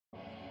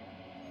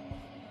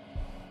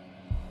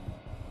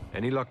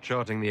Any luck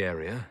charting the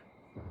area?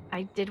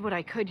 I did what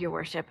I could, your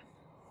worship.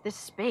 This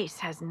space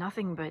has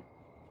nothing but...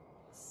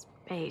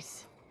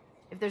 space.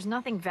 If there's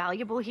nothing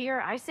valuable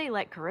here, I say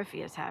let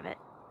Corypheus have it.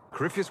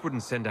 Corypheus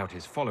wouldn't send out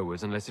his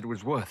followers unless it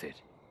was worth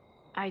it.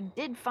 I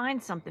did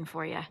find something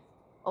for you.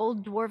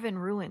 Old dwarven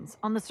ruins,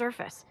 on the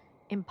surface.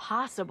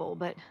 Impossible,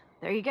 but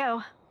there you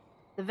go.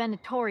 The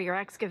Venatori are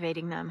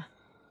excavating them,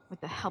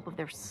 with the help of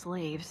their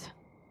slaves.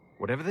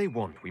 Whatever they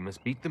want, we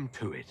must beat them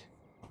to it.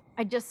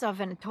 I just saw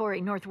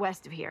Venatori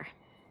northwest of here.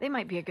 They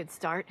might be a good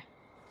start.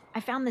 I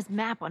found this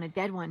map on a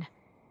dead one.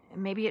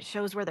 And maybe it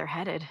shows where they're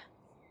headed.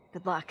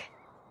 Good luck.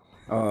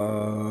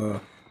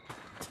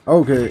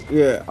 Okay,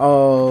 yeah,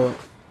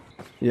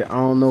 yeah, I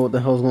don't know what the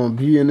hell's gonna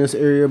be in this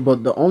area,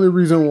 but the only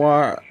reason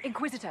why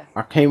Inquisitor,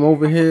 I came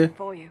over here,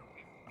 for you.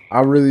 I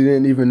really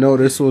didn't even know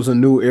this was a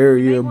new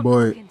area,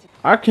 but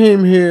I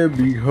came here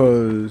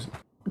because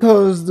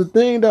the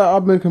thing that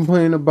I've been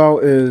complaining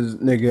about is,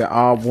 nigga,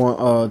 I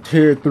want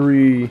tier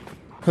 3,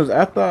 because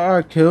after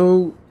I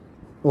killed,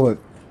 what,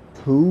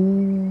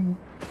 2?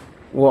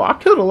 Well, I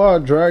killed a lot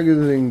of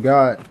dragons and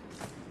got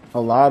a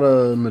lot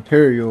of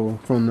material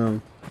from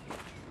them,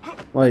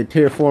 like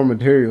tier 4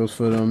 materials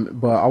for them,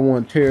 but I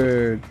want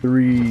tier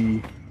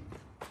 3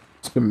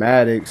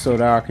 schematics so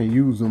that I can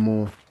use them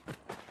more.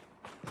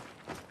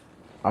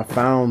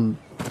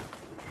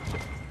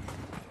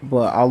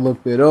 But I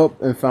looked it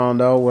up and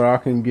found out where I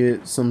can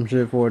get some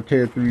shit for a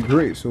tier 3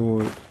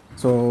 greatsword.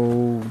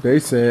 So they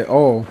said,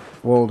 oh,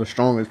 well, the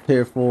strongest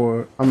tier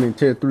 3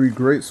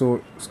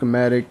 greatsword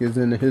schematic is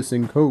in the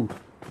Hissing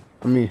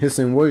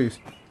Waste.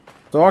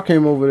 So I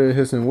came over to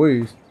Hissing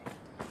Waste.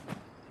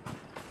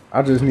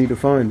 I just need to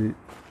find it.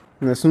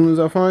 And as soon as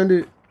I find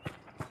it,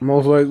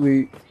 most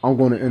likely I'm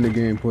going to end the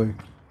gameplay.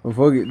 But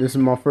fuck it, this is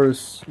my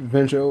first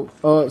venture.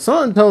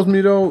 Something tells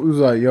me though, it was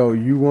like, yo,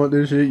 you want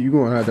this shit, you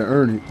gonna have to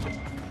earn it.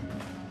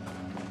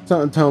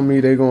 Something tell me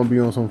they gonna be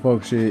on some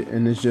fuck shit,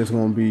 and it's just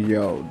gonna be,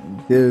 yo,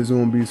 there's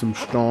gonna be some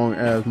strong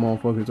ass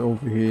motherfuckers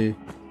over here.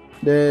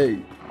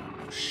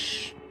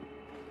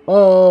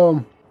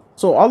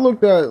 So I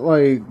looked at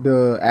like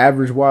the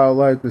average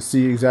wildlife to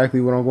see exactly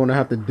what I'm gonna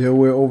have to deal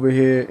with over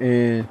here,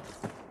 and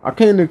I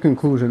came to the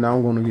conclusion that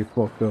I'm gonna get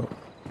fucked up.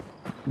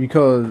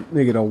 Because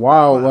nigga, the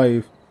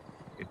wildlife,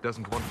 It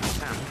doesn't want to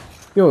stand.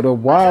 yo, the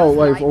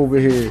wildlife over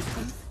here,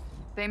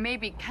 They may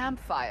be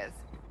campfires.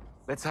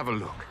 Let's have a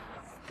look.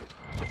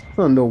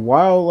 son, the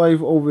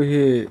wildlife over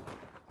here,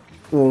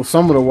 well,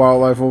 some of the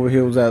wildlife over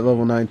here was at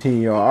level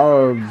 19, yo.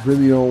 I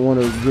really don't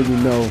want to really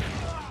know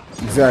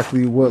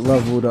exactly what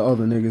level the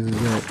other niggas is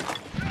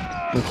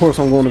at. And of course,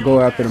 I'm going to go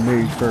after the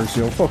mage first,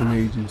 yo. Fuck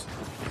mages.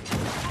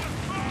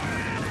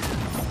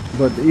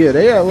 But yeah,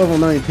 they at level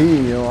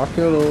 19, yo. I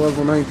killed a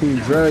level 19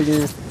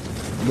 dragon,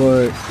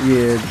 but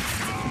yeah,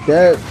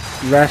 that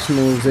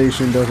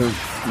rationalization doesn't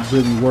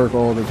really work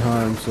all the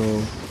time,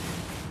 so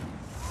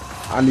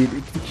I need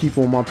to keep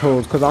on my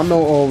toes, because I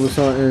know all of a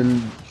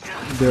sudden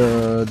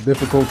the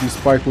difficulty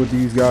spike with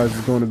these guys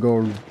is going to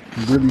go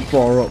really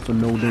far up for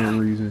no damn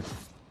reason.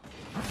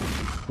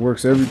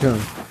 Works every time.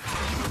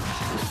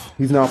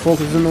 He's not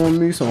focusing on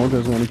me, so I'm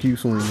just going to keep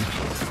swinging.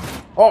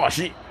 Oh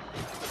shit!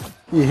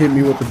 He hit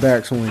me with the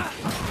backswing.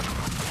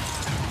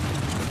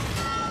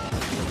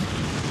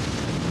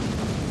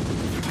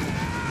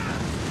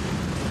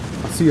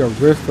 I see a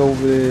rift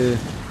over there.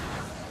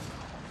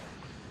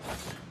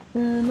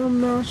 And I'm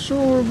not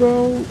sure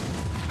about,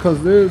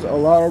 because there's a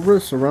lot of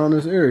rifts around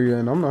this area,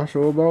 and I'm not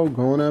sure about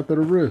going after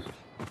the rift.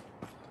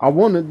 I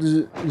wanted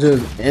to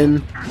just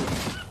end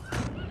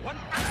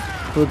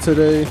for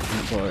today,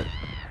 but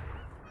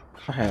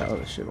I had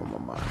other shit on my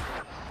mind.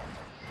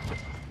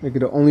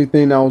 Nigga, the only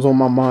thing that was on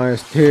my mind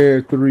is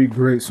tier 3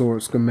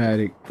 greatsword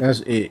schematic.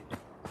 That's it.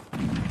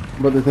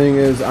 But the thing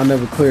is, I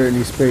never cleared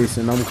any space,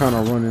 and I'm kind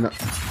of running out.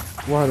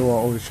 Why do I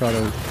always try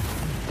to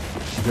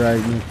drag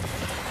me?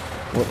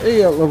 Well,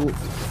 hey, at level.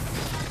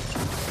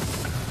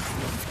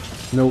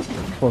 Nope.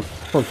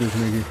 Fuck this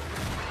nigga.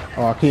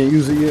 Oh, I can't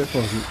use it yet?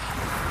 Fuck it.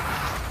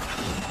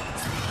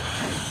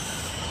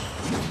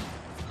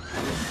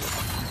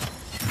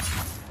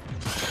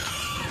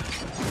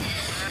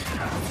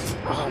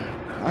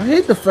 I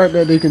hate the fact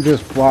that they can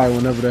just fly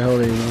whenever the hell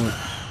they want.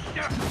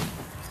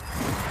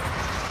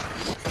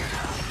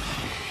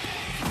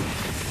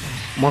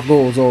 My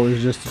goal is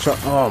always just to try.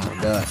 Oh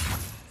my god.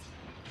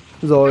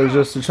 It's always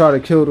just to try to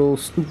kill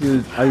those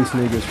stupid ice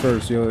niggas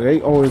first, yo.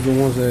 They always the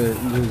ones that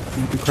just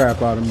beat the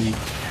crap out of me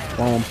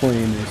while I'm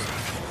playing this.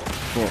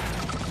 Fuck.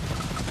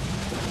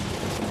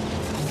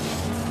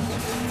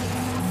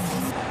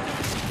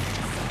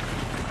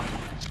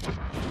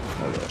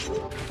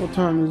 What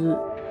time is it?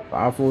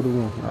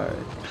 5:41.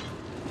 Alright.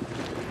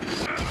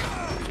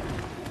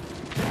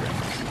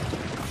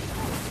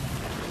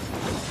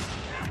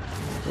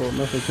 Oh,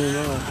 nothing came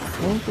out.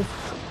 What the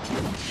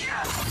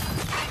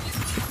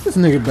this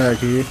nigga back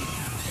here.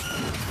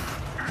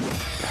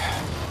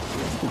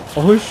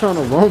 Oh, he's trying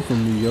to run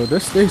from me, yo.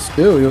 Just stay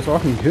still, yo, so I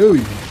can kill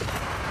you.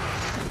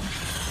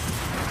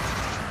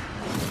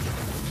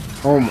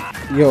 Oh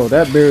my, yo,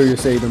 that barrier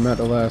saved him at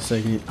the last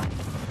second.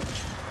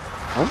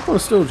 I'm gonna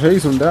still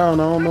chase him down.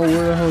 I don't know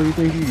where the hell you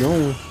think he's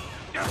going.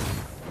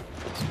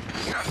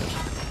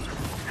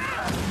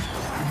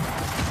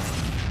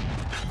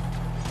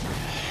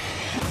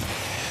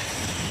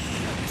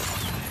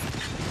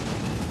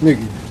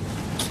 Nigga.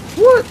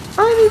 What?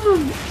 I ain't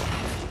even...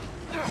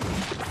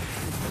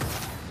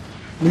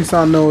 At least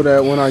I know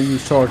that when I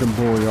use Charging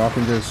Boy, I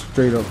can just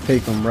straight up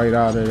take him right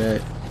out of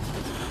that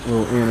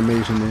little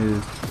animation it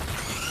is.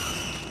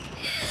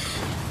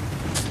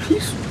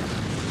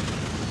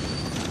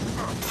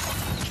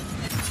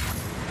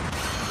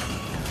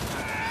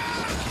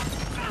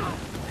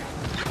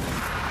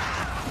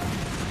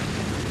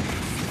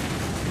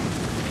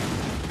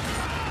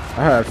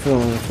 I had a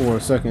feeling for a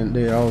second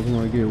there I was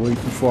going to get way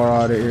too far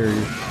out of the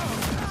area.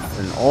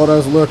 And all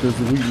that's left is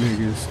the weak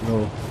niggas,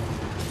 so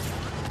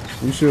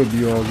we should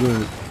be all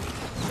good.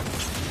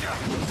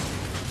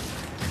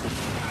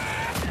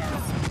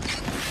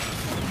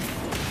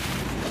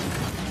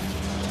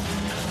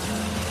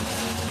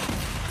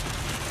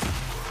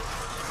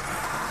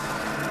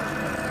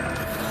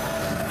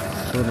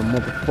 For the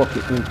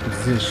motherfucking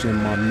Inquisition,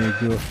 my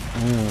nigga.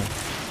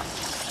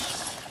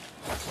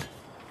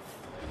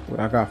 What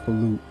I got for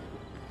loot?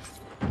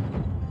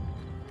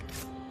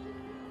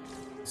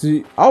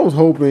 See, I was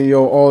hoping,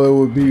 yo, all it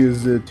would be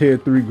is the tier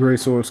 3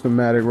 greatsword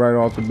schematic right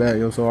off the bat,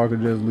 yo, so I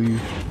could just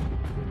leave.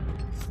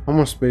 How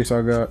much space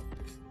I got?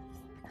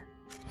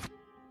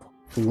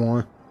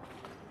 1.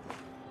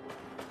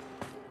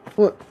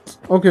 What?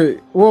 Okay,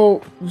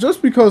 well,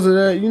 just because of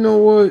that, you know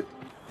what?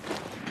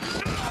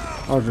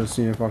 I was just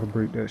seeing if I could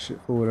break that shit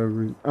for whatever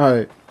reason.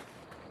 Alright.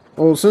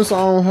 Well, since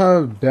I don't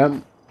have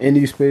that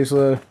any space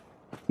left,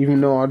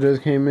 even though I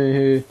just came in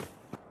here,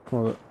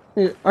 hold up.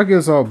 Yeah, I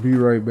guess I'll be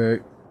right back.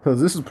 Because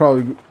this is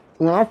probably,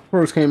 when I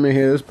first came in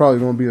here, this is probably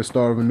going to be a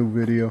start of a new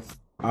video.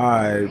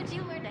 Alright,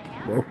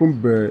 welcome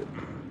back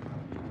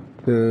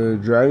to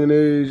Dragon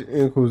Age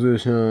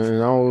Inquisition.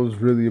 And I was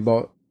really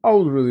about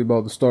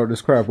to start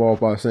this crap off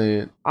by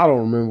saying, I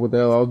don't remember what the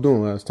hell I was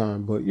doing last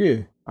time. But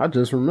yeah, I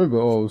just remember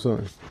all of a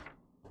sudden.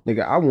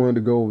 Nigga, I wanted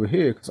to go over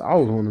here because I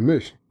was on a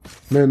mission.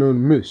 Man on a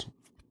mission.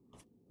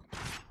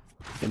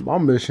 And my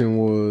mission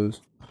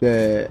was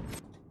that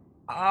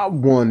I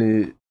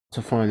wanted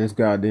to find this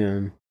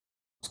goddamn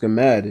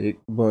schematic,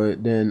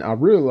 but then I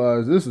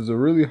realized this is a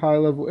really high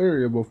level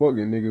area, but fuck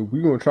it, nigga,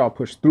 we gonna try to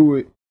push through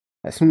it.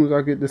 As soon as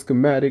I get this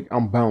schematic,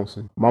 I'm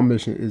bouncing. My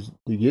mission is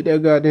to get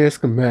that goddamn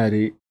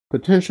schematic,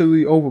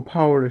 potentially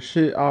overpower the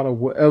shit out of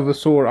whatever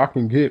sword I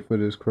can get for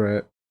this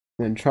crap,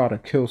 and try to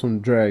kill some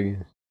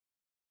dragons.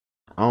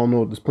 I don't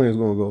know if this plan's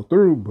gonna go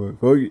through,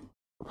 but fuck it,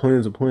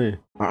 plan's a plan.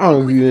 I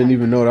honestly didn't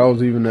even know that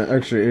was even an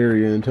extra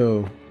area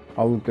until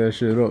I looked that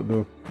shit up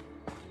though.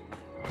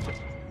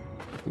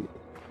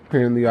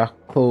 Apparently I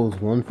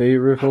closed one fade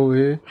rift over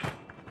here.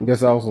 I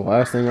guess that was the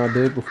last thing I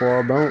did before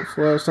I bounced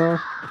last time.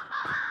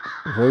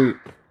 Wait,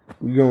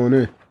 we going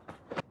in.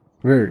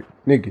 Very,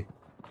 nigga.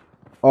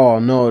 Oh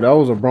no, that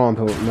was a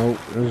Bronto. Nope,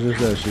 it was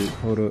just that shit.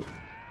 Hold up.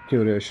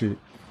 Kill that shit.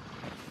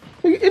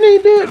 Nigga, it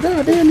ain't dead.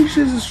 God damn, these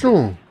shits is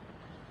strong.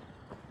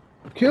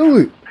 Kill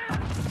it.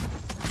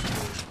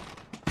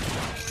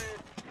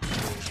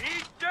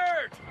 Eat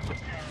dirt!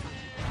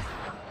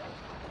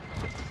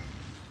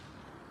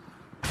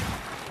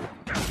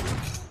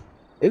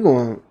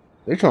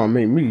 They trying to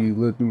make me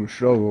live through the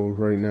struggles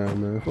right now,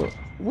 man. Fuck.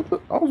 What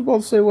the, I was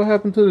about to say what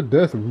happened to the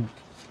death route.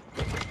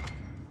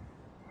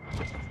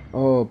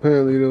 Oh,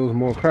 apparently there was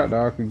more crap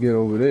that I could get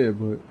over there,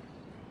 but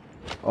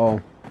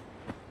oh,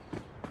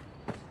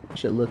 I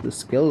should left the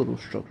skeletal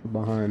structure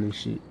behind and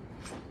shit.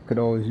 Could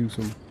always use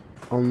some.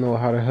 I don't know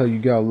how the hell you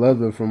got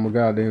leather from a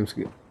goddamn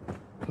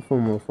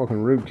from a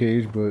fucking rib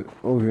cage, but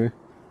okay.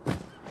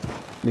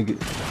 Nigga,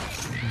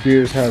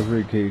 bears have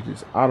rib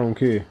cages. I don't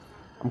care.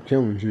 I'm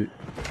killing shit.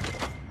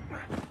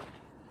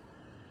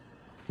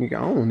 Nigga,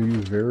 I don't want to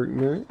use Varric,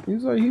 man.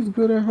 He's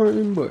good at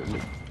hunting, but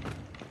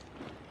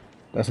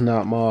that's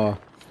not my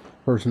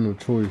personal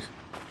choice.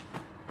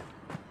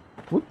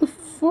 What the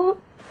fuck?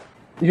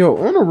 Yo,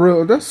 on the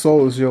real, that's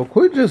soulless, yo.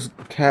 Quit just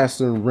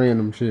casting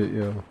random shit,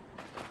 yo.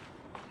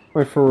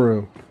 Like, for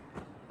real.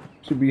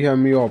 Should be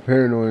having me all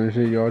paranoid and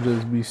shit, y'all.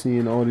 Just be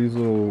seeing all these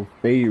little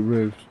fade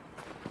rift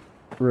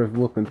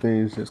looking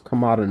things just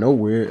come out of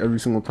nowhere every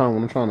single time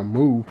when I'm trying to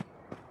move.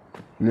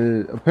 And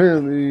then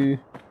apparently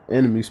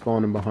enemy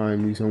spawning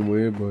behind me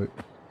somewhere, but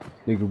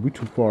nigga, we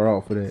too far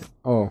out for that.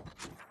 Oh,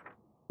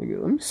 nigga,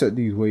 let me set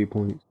these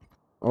waypoints.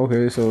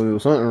 Okay, so there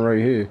was something right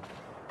here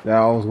that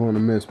I was going to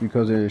miss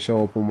because it didn't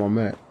show up on my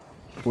map.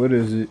 What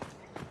is it?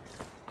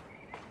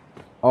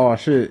 Oh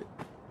shit,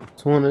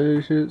 it's one of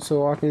these shit,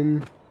 so I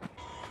can.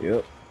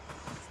 Yep.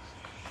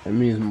 That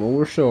means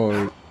more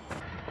shard.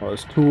 Oh,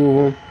 it's 2 of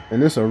them,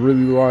 and it's a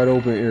really wide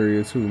open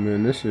area too,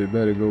 man. This shit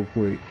better go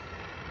quick.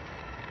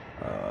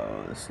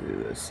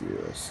 Let's see.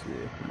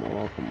 Come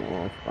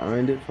on.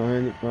 Find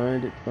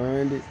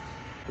it.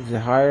 Is it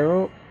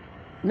higher up?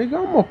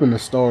 Nigga, I'm up in the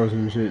stars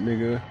and shit,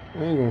 nigga.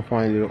 I ain't gonna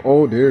find it.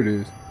 Oh, there it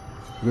is.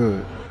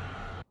 Good.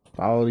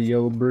 Follow the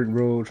yellow brick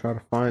road. Try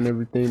to find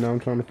everything that I'm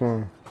trying to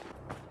find.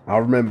 I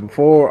remember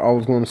before I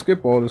was going to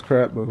skip all this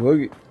crap, but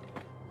look,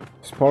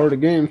 it's part of the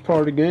game. It's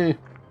part of the game.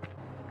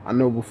 I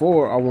know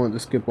before I wanted to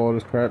skip all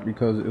this crap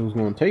because it was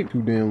going to take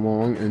too damn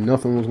long and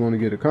nothing was going to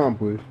get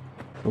accomplished.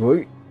 But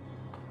look,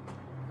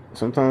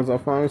 sometimes I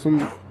find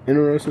some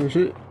interesting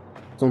shit.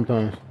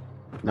 Sometimes.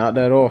 Not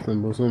that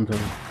often, but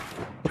sometimes.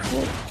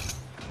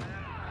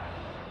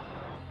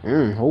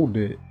 Hold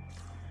it.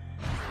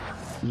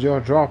 Did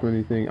y'all drop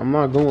anything? I'm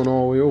not going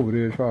all the way over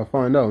there to try to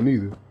find out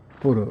neither.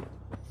 Hold up.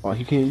 Oh,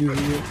 he can't use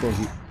it yet? Fuck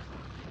it.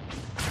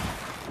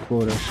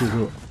 Pull that shit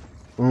up.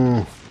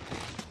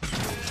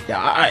 Yeah,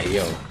 alright,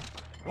 yo.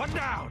 One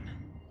down.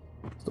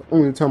 It's the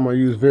only time I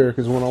use Varric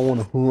is when I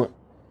want to hunt.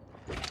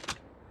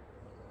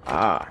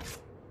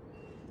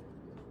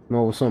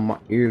 No, something my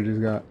ear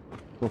just got.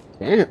 Oh,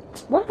 damn.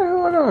 Why the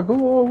hell I gotta go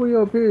all the way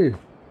up here?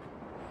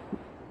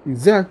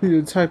 Exactly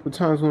the type of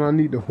times when I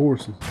need the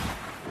horses.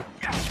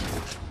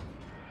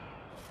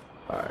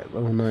 Alright,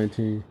 level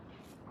 19.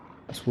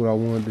 That's what I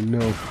wanted to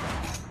know.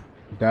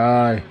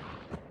 Die.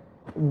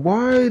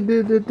 Why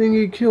did the thing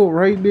get killed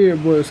right there,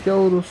 but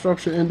skeletal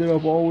structure ended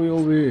up all the way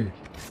over here?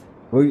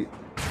 Wait.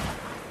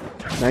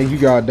 Now you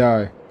gotta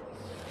die.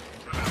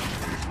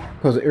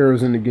 Because of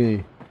errors in the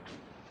game.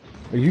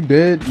 Are you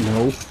dead?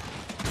 No.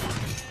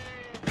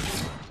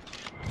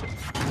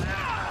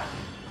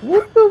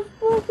 What the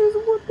fuck is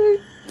what they...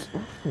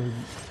 Oh,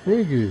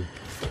 nigga.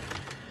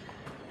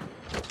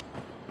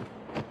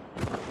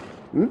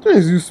 Them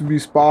things used to be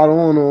spot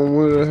on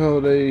where the hell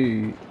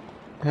they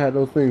had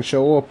those things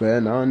show up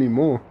at. Not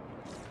anymore.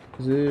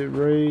 Is it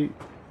right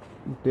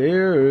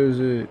there or is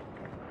it...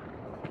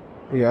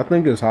 Yeah, I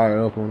think it's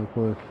higher up on the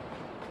cliff.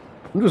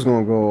 I'm just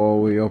gonna go all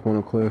the way up on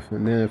the cliff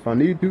and then if I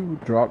need to,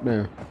 drop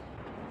down.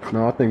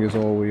 No, I think it's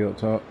all the way up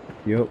top.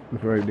 Yep,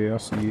 it's right there. I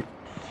see it.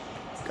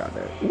 Got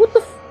that. What the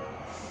f...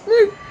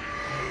 Nigga?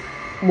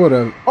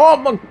 Whatever. Oh,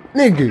 my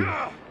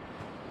nigga.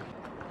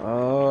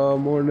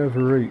 More than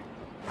ever rate.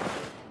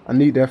 I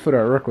need that for that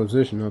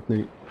requisition, I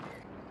think.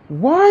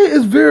 Why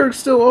is Varric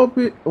still up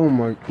here? Oh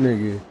my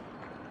nigga.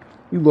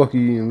 You lucky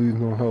you didn't leave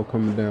no hell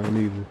coming down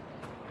either.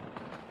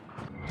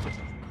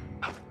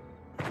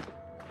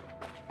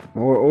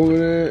 More over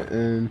there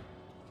and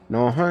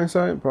no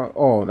hindsight.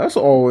 Oh, that's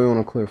all the way on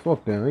a cliff.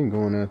 Fuck that. I ain't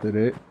going after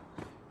that.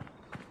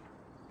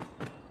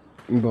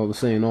 I'm about to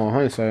say in all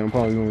hindsight, I'm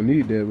probably gonna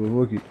need that, but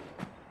look it.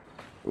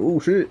 Oh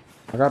shit.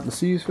 I got the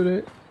seeds for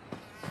that.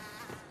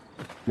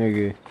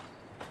 Nigga.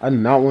 I do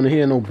not want to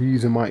hear no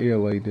bees in my ear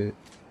like that.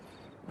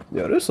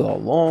 Yo, this is a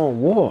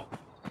long walk.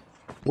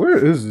 Where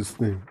is this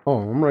thing? Oh,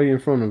 I'm right in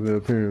front of it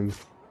apparently.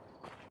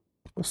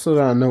 So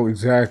that I know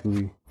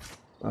exactly.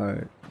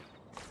 Alright.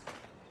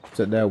 It's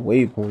at that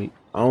waypoint.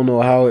 I don't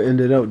know how it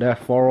ended up that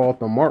far off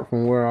the mark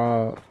from where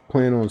I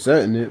plan on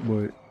setting it,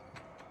 but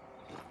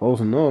close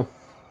enough.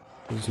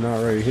 It's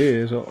not right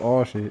here. It's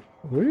all shit.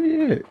 Where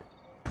you at?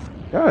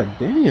 God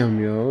damn,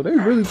 yo. They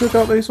really took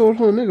out their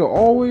social nigga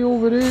all the way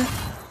over there.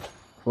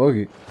 Fuck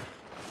it.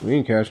 We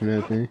ain't catching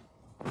that thing.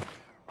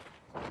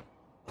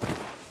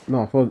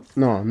 No, fuck.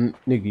 No,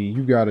 nigga,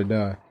 you gotta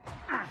die.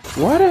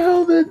 Why the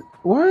hell did...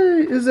 Why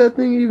is that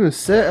thing even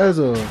set as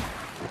a...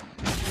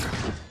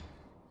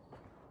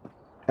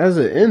 as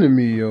an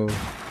enemy, yo?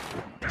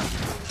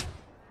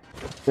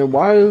 And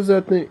why is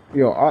that thing...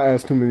 Yo, I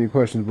asked too many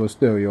questions, but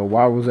still, yo,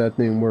 why was that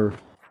thing worth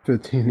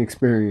 15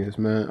 experience,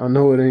 man? I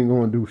know it ain't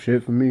gonna do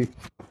shit for me.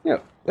 Yeah,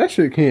 that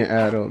shit can't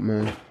add up,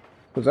 man.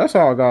 Because that's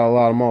how I got a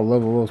lot of my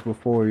level ups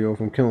before, yo,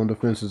 from killing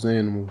defenseless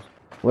animals.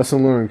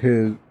 Lesson learned,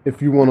 kids.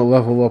 If you want to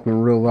level up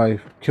in real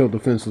life, kill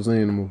defenseless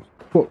animals.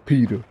 Fuck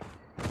PETA.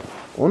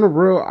 On the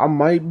real, I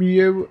might be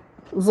able...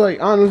 It's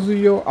like, honestly,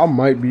 yo, I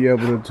might be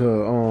able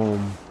to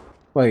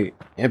like,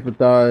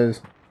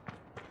 empathize.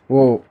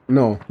 Well,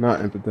 no, not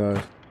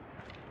empathize.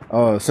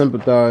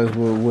 Sympathize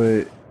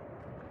with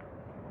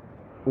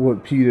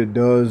what PETA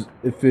does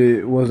if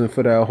it wasn't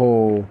for that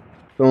whole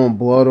throwing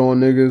blood on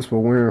niggas for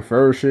wearing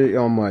fur shit.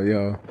 I'm like,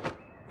 yo.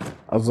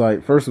 I was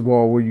like, first of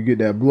all, where you get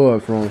that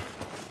blood from?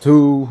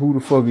 Two, who the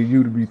fuck are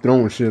you to be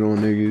throwing shit on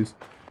niggas?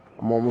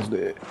 I'm almost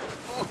dead.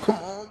 Oh, come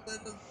on,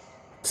 man.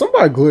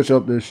 Somebody glitch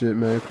up this shit,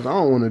 man, because I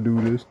don't want to do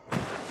this.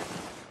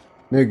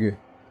 Nigga.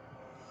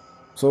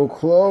 So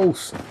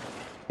close.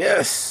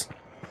 Yes.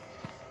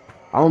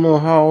 I don't know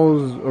how I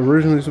was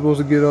originally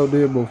supposed to get up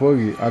there, but fuck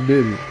it. I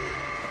did it.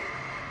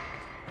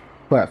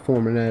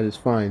 Platforming at its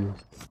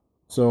finest.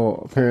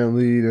 So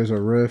apparently there's a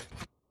rift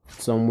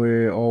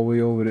somewhere all the way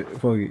over there.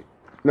 Fuck it.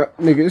 No,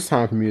 nigga, it's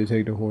time for me to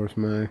take the horse,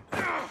 man.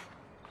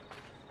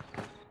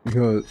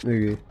 Because,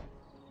 nigga.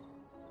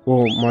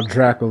 Well, my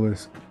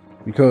Draculus.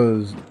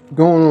 Because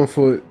going on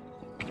foot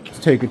is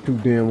taking too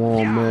damn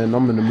long, man.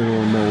 I'm in the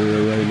middle of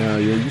nowhere right now,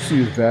 yo. You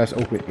see this vast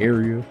open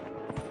area.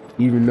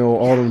 Even though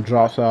all them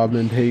drops I've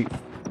been taking.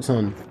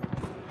 Son,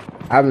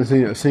 I haven't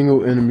seen a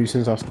single enemy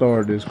since I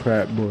started this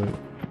crap, but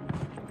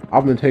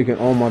I've been taking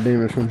all my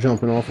damage from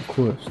jumping off of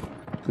cliffs.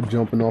 So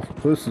jumping off of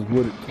cliffs is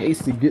what it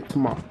takes to get to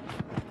my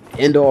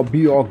end all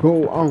be all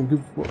goal. I don't give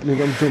a fuck,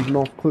 nigga. I'm jumping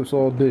off cliffs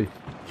all day.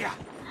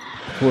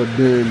 but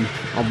then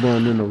I'm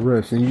running into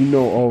rifts, and you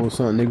know all of a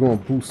sudden they're gonna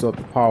boost up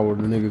the power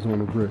of the niggas on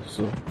the rift,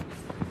 so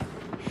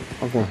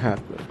I'm gonna have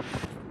to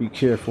be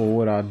careful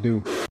what I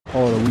do.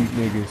 All the weak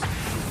niggas.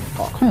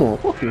 Oh, come on,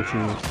 fuck your shit.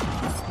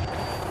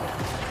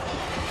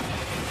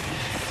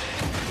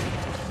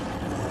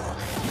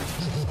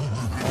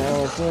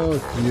 Oh,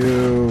 fuck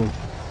you.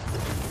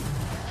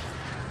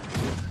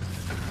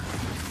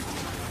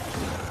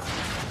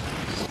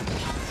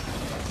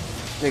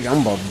 Nigga,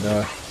 I'm about to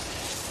die.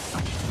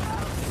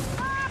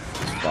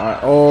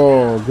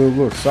 Oh, good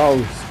look,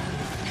 South.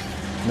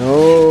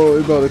 No,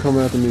 he about to come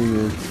after me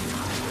again.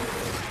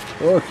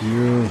 Fuck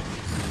you.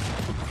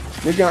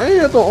 Nigga, I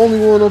ain't the only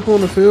one up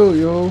on the field,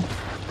 yo.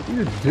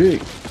 You a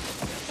dick.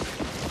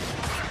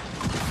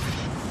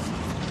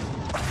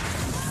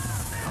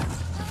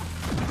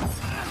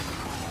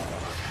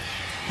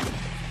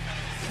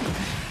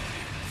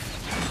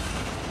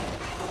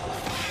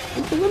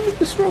 Okay, let me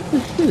disrupt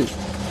this shit.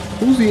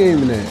 Who's he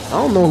aiming at? I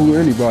don't know who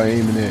anybody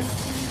aiming at.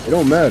 It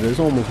don't matter, it's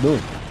almost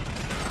done.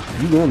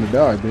 You going to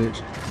die,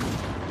 bitch.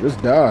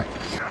 Just die.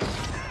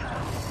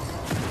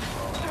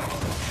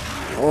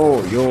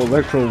 Oh, yo,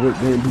 Electro Whip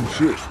didn't do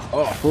shit.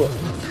 Oh, fuck.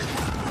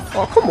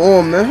 Oh, come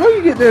on, man. How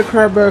you get that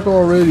crap back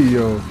already,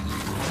 yo?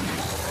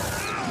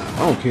 I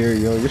don't care,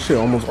 yo. Your shit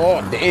almost...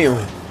 Oh, damn.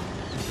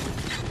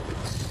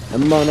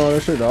 Never mind all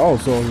that shit that I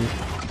was talking.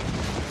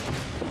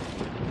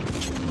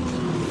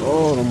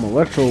 Oh, them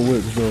Electro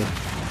Whips, though.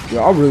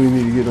 Yo, I really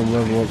need to get them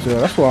level ups, yo.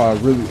 That's why I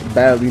really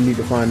badly need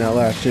to find that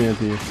last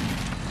champion.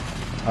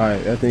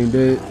 Alright, that thing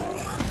dead.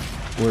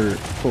 Word.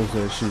 Post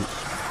that shit.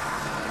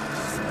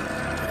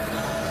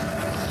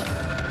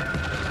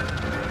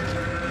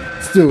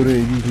 Still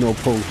didn't use no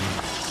potion.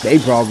 They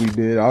probably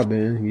did. I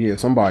didn't. Yeah,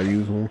 somebody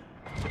used one.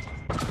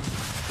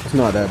 It's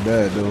not that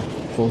bad though.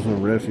 Potion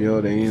ref,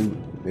 yo, they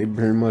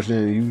pretty much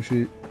didn't use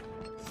shit.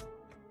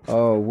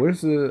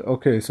 Where's the...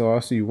 Okay, so I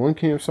see one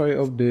campsite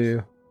up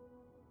there.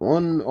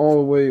 One all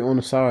the way on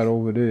the side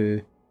over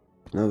there.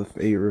 Another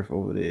fade rift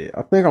over there.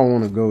 I think I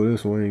want to go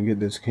this way and get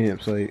this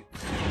campsite.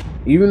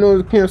 Even though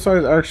the campsite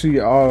is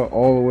actually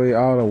all the way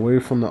away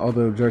from the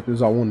other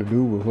objectives I want to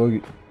do with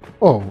Huggy.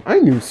 Oh, I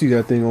didn't even see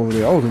that thing over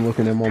there. I wasn't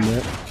looking at my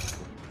map.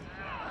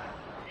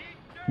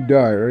 You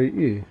died, right?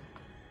 Yeah.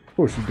 Of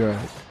course you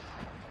died.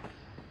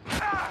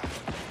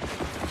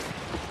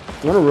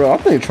 I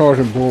think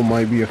charging bull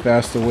might be a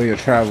faster way of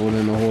travel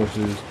than the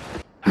horses.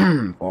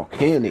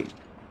 Volcanic.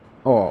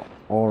 Oh,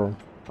 armor.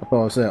 I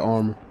thought it said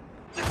armor.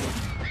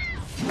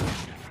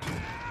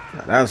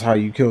 Now that's how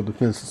you kill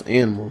defenseless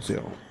animals,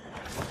 yo.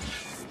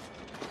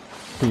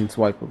 Clean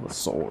swipe of a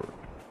sword.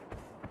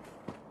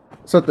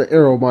 Except the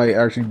arrow might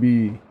actually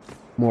be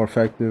more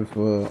effective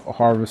for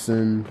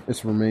harvesting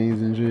its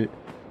remains and shit.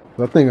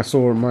 But I think a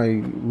sword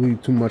might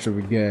leave too much of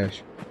a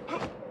gash.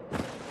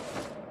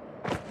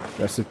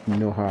 That's if you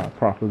know how to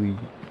properly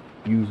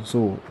use a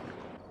sword.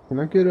 Can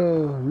I get a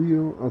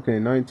real? Okay,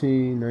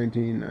 19.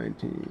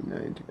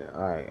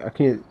 Alright, I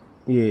can't.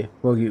 Yeah,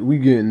 fuck it. We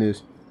getting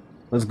this.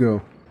 Let's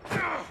go.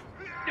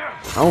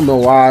 I don't know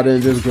why I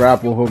didn't just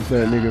grapple hook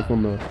that nigga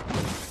from the...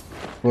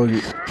 Fuck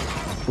it.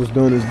 What's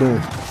done is done.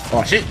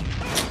 Oh, shit.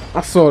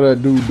 I saw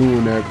that dude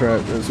doing that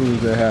crap as soon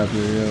as that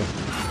happened, yeah.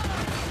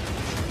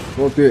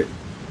 Fuck it.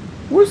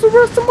 Where's the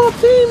rest of my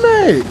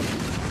teammates?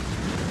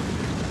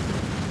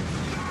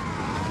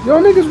 Y'all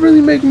niggas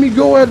really making me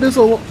go at this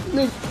alone.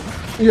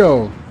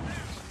 Yo.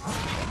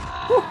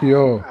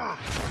 Yo.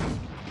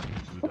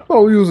 I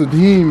thought we was a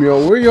team,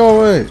 yo. Where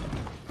y'all at?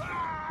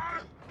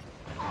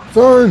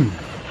 Son.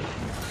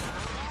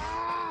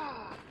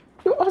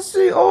 Yo, I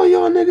see all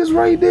y'all niggas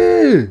right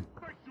there.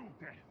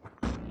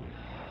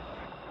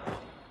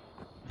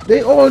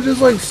 They all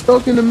just like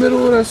stuck in the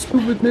middle of that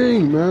stupid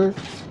thing, man.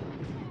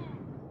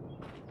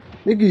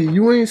 Nigga,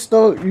 you ain't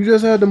stuck. You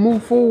just had to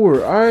move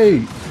forward.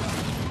 Alright.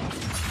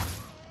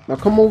 Now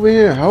come over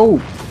here and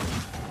help.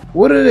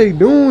 What are they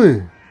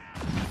doing?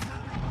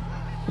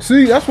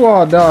 See, that's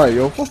why I died,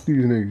 yo. Fuck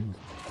these niggas.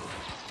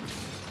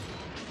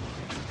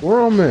 Where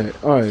I'm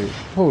at? Alright,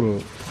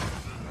 hold up.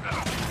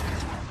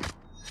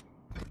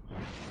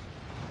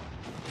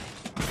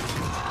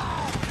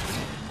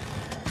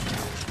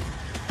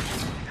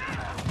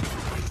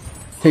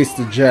 Taste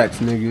the jacks,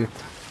 nigga.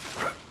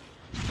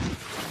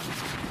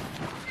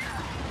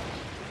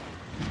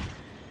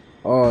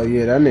 Oh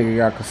yeah, that nigga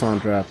got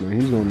Cassandra after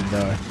him. He's gonna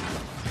die.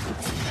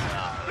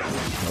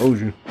 Told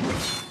you.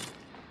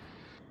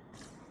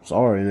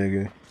 Sorry,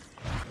 nigga.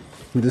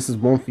 This is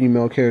one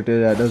female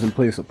character that doesn't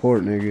play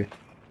support, nigga.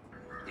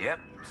 Yep,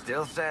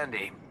 still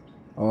Sandy.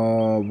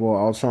 Well,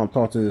 I was trying to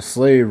talk to the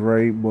slave,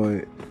 right?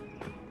 But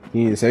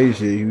he didn't say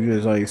shit. He was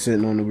just like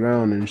sitting on the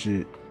ground and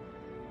shit.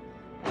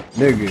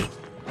 Nigga.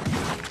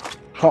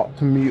 Talk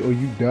to me or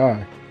you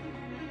die.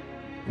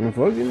 And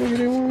fuck it, nigga,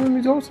 they won't let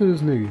me talk to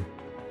this nigga.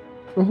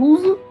 And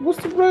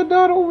what's the red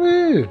dot over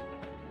here?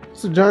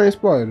 It's a giant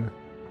spider.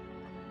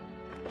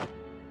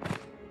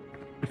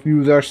 If you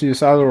was actually the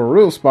size of a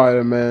real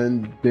spider,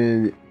 man,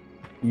 then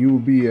you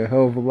would be a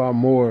hell of a lot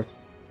more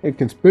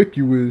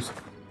inconspicuous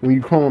when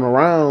you crawling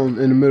around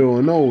in the middle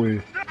of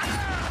nowhere.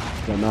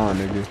 But nah,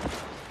 nigga.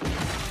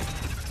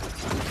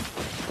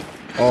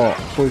 Oh,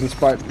 poison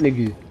spot,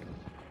 nigga.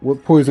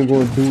 What poison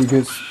gonna do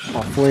against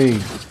my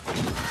flames?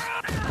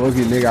 Fuck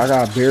it, nigga. I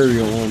got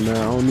burial on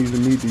now. I don't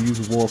even need to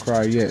use a war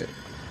cry yet.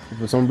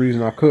 For some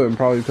reason I couldn't,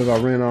 probably because I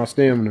ran out of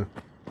stamina.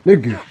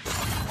 Nigga.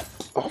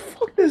 Oh,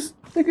 fuck this.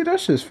 Nigga, that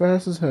shit's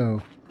fast as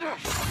hell.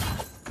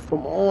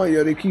 Come on,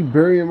 yo. They keep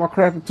burying my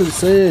crap into the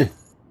sand.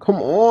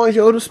 Come on,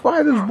 yo. The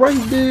spider's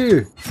right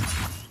there.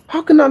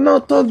 How can I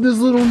not thug this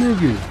little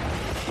nigga?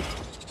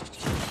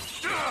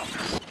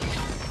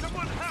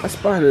 That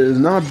spider is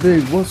not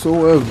big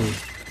whatsoever.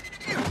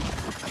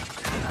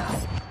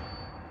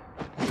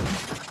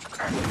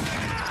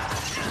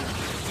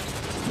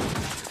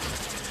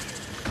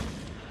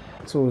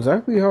 So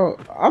exactly how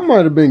I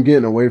might have been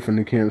getting away from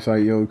the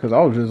campsite, yo, because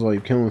I was just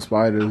like killing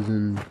spiders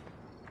and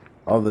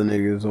other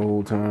niggas the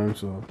whole time.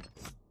 So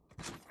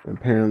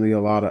apparently a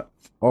lot of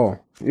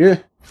yeah,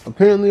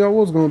 apparently I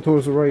was going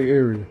towards the right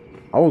area.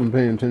 I wasn't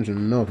paying attention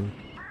to nothing,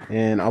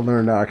 and I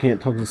learned that I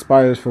can't tug the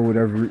spiders for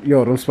whatever.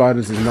 Yo, those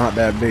spiders is not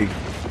that big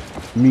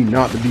for me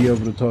not to be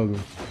able to tug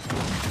them.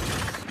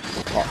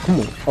 Oh, come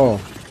on.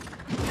 Oh,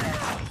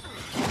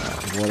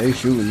 well, they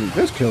shooting me.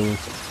 Just kill them.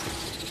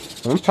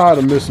 I'm tired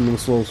of missing them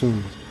slow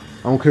soon.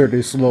 I don't care if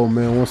they slow,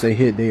 man. Once they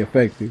hit, they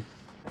effective.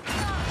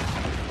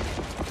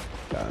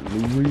 Got a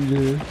new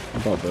region.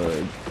 I'm about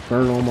to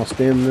burn all my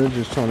stamina,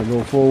 just trying to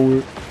go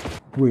forward.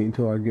 Wait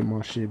until I get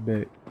my shit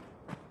back.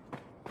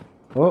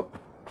 Oh.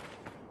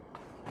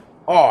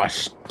 Oh,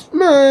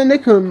 man, they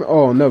couldn't.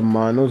 Oh, never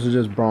mind. Those are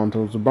just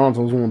Brontos. The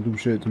Brontos won't do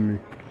shit to me.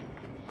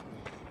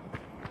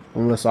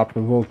 Unless I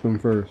provoke them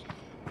first.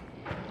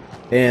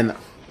 And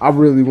I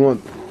really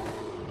want...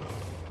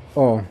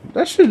 Oh,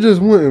 that shit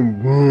just went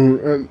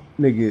and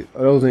nigga,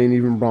 those ain't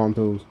even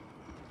Brontos.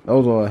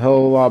 Those are a hell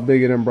of a lot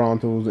bigger than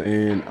Brontos,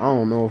 and I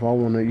don't know if I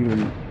want to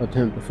even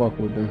attempt to fuck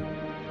with them.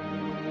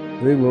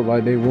 They look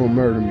like they will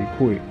murder me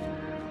quick.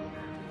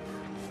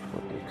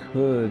 But they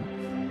could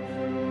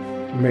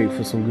make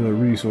for some good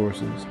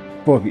resources.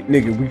 Fuck it,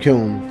 nigga, we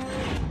killing them.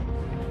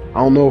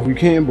 I don't know if we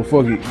can, but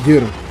fuck it,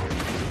 get them.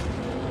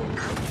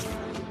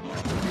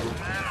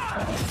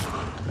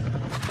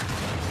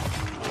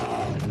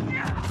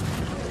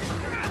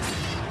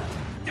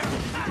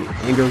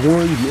 Anger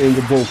one, you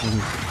anger both of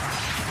them.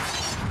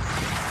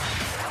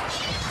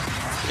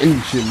 Any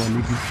shit, my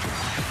nigga.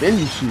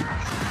 Any shit.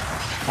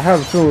 I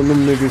have a feeling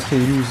them niggas can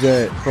use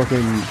that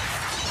fucking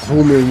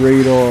homing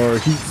radar,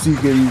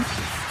 heat-seeking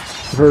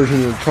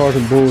version of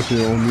charging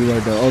bullshit on me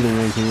like the other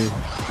ones here.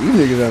 These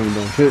niggas haven't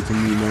done shit to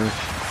me, man.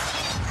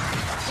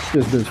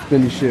 Just been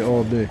spinning shit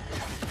all day.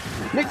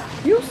 Nick,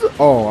 use the...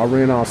 Oh, I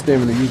ran out of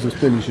stamina to use the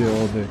spinning shit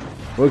all day.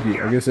 Fuck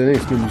it, I guess it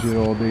ain't spinning shit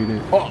all day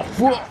then. Oh,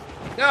 fuck!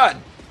 God!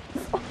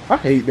 I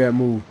hate that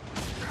move.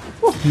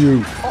 Fuck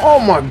you. Oh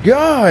my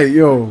god,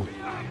 yo.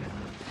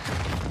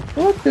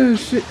 What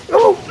this shit?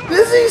 Oh,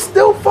 is he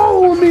still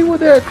following me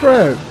with that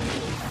crap?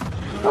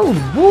 That was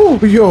bull,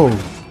 yo.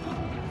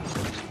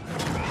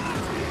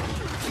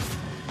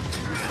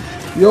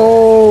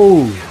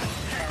 Yo.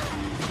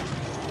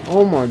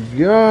 Oh my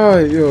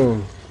god,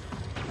 yo.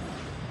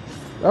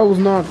 That was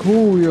not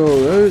cool,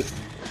 yo. I'm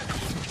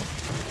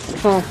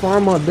trying to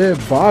find my dead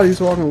body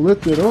so I can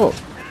lift it up.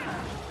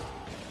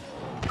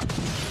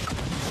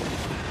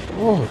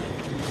 Oh.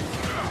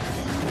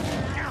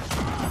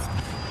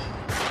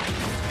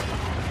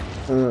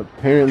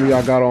 Apparently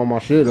I got all my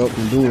shit up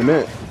from doing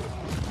that.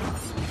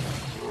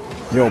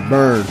 Yo,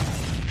 burn.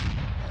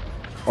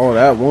 Oh,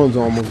 that one's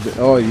almost dead.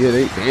 Oh yeah,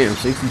 they damn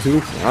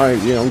 62. Alright,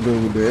 yeah, I'm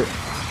good with that.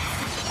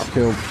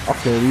 I'll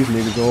kill these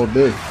niggas all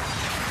day.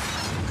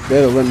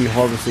 Better let me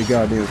harvest their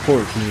goddamn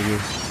corpse, nigga.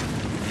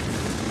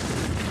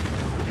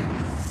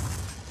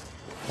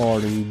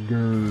 Hardened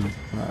gun.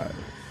 Alright.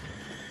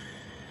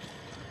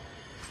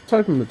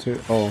 Type of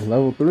material. Oh,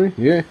 level 3?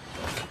 Yeah,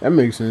 that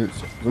makes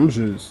sense. Them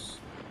shit's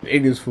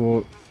big as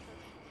fuck.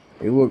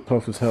 They look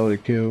tough as hell to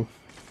kill.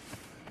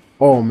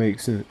 All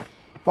makes sense.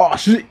 Oh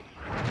shit!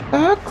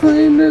 I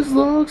claim this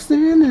log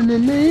stand in the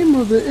name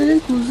of the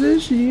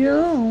Inquisition.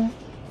 I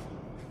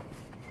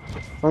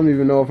don't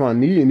even know if I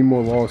need any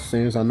more log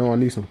stands. I know I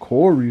need some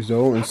quarries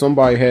though, and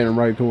somebody heading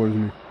right towards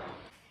me.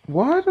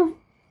 Why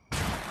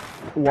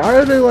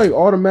are they like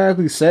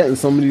automatically setting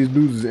some of these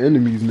dudes as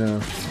enemies now?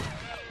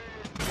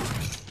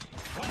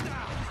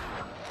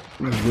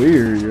 It's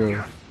weird,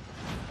 yo.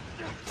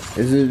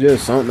 Is it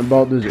just something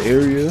about this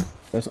area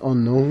that's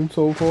unknown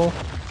so far?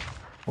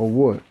 Or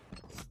what?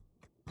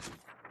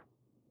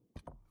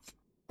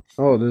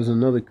 Oh, there's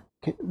another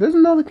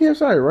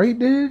campsite right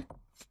there?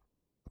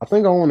 I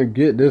think I want to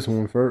get this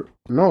one first.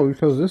 No,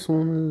 because this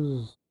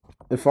one is...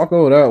 If I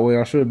go that way,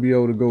 I should be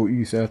able to go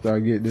east after I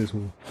get this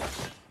one.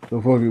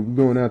 So fuck it,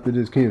 we're going after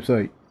this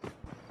campsite.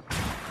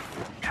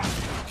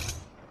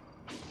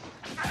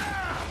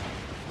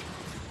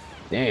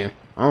 Damn.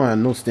 I don't have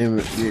no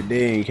stamina.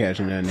 They ain't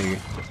catching that nigga.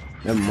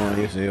 Never mind.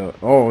 Yes, they are.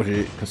 Oh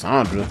shit,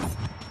 Cassandra.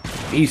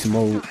 Beast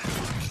mode.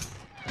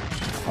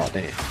 Oh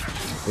damn.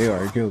 They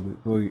already killed it.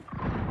 Look.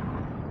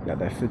 Got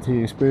that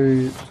 15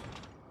 experience.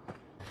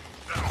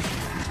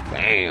 Bam.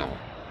 Damn.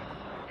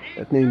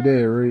 That thing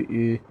dead, right?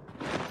 Yeah.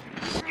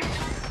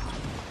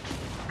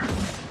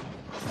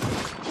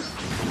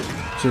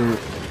 So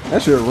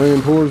that shit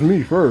ran towards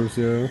me first,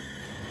 yeah.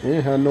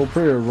 Ain't had no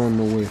prayer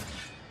running away.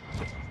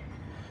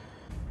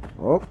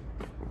 Oh.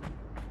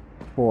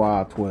 4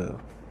 out of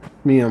 12.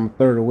 Me, I'm a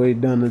third away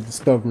done at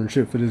discovering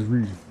shit for this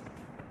region.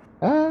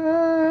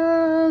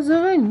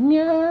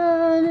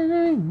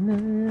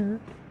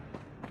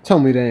 Tell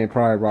me that ain't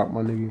Pride Rock,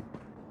 my nigga.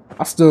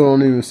 I still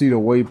don't even see the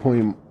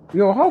waypoint.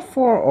 Yo, how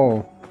far?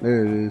 Oh,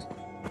 there it is.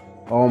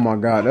 Oh my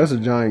god, that's a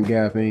giant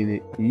gap, ain't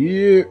it?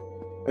 Yeah.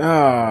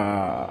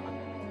 Ah.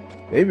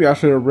 Maybe I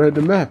should have read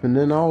the map and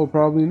then I would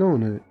probably know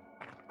that.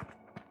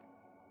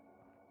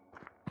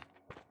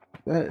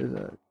 That is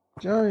a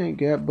giant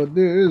gap, but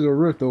there is a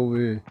rift over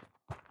here.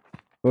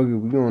 Okay,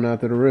 we going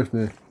after the rift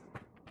then.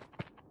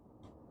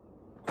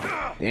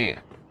 Damn.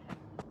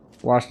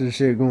 Watch this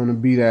shit going to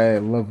be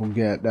that level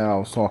gap that I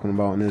was talking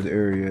about in this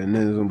area, and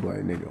then I'm like,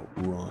 nigga,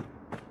 run.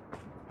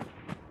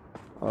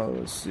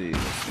 Let's see.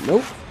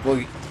 Nope.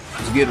 Boogie.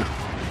 Let's get him.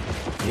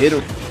 Hit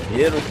him.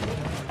 Hit him.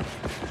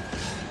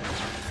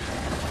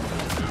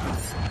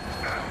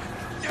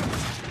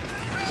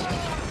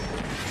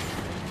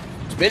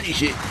 Spinny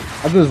shit.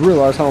 I just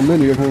realized how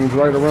many of them was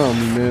right around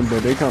me, man,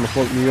 but they kind of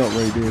fucked me up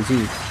right there,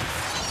 too.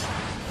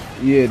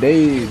 Yeah,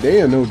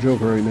 they are no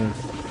joke right now.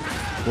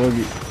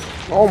 Boogie.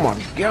 Oh my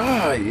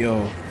god,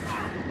 yo.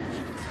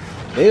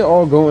 They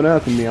all going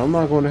after me. I'm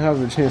not going to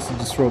have a chance to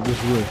disrupt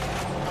this rift.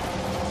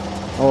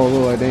 Oh,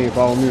 look like they ain't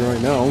following me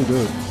right now. I'm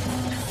good.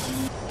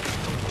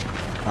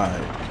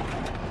 Alright.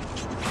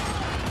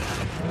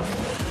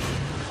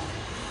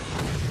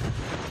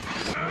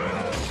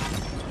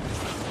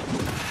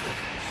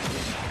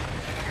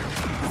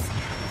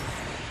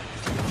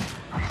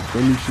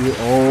 Spinny shit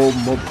all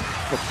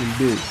motherfucking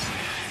big.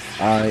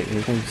 Alright,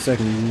 here comes the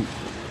second route,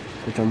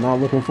 which I'm not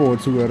looking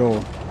forward to at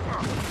all.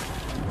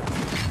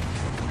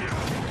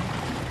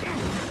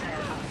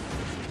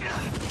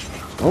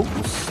 Oh,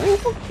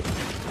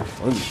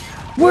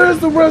 where's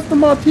the rest of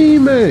my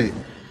teammate?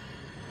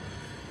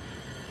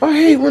 I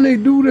hate when they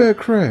do that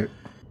crap.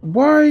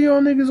 Why are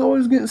y'all niggas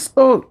always getting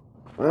stuck?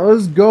 Now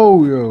let's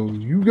go, yo.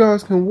 You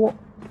guys can walk.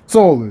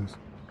 Soulless.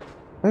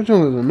 That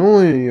junk is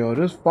annoying, yo.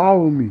 Just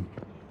follow me.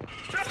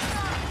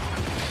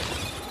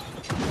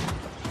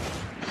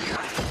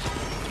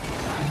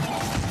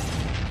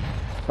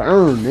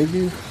 Burn,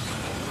 nigga.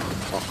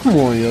 Oh, come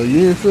on, yo. You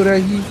didn't feel that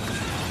heat?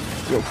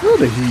 Yo, feel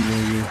the heat,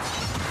 nigga.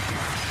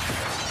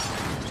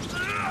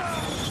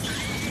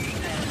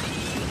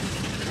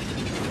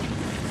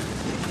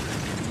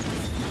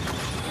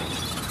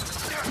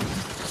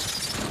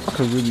 I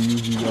could really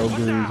use these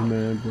upgrades,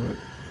 man, but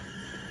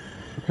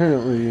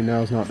apparently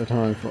now's not the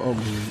time for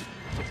upgrades.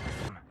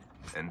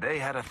 And they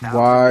had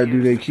Why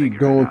do they keep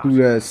going through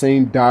that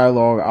same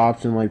dialogue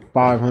option like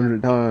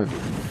 500 times?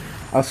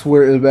 I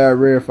swear it's bad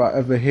rare if I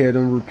ever hear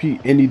them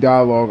repeat any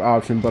dialogue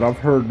option, but I've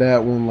heard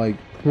that one like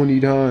 20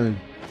 times.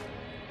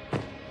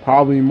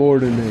 Probably more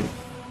than that.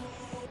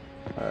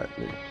 Alright,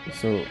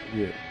 so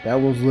yeah, that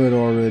one's lit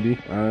already.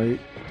 Alright.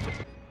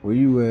 Where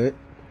you at?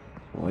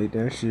 Light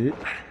that shit.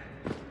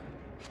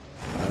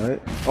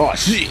 Alright. Oh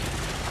shit!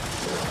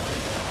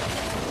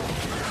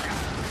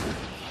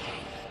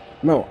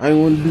 No, I ain't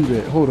want to do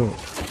that. Hold up.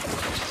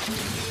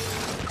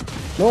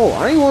 No,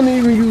 I ain't want to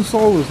even use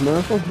Solus,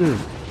 man. Fuck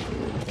this.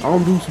 I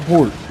don't do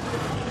support.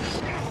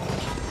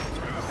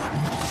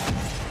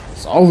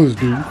 Solus,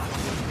 dude.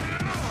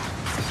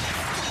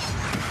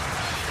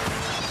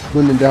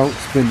 When in doubt,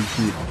 spinning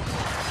shit.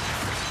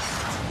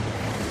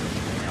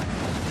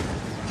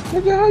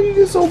 Nigga, how you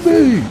get so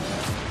big?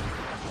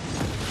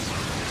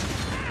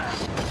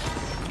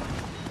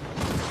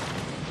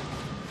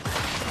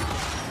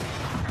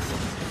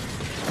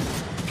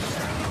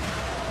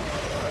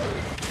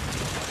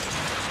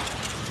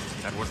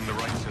 That wasn't the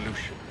right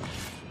solution.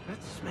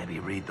 Let's maybe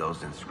read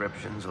those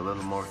inscriptions a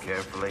little more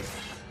carefully.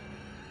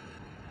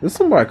 There's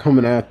somebody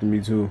coming after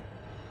me too.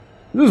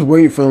 I'm just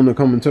waiting for him to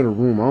come into the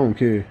room. I don't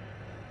care.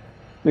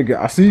 Nigga,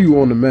 I see you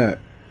on the map.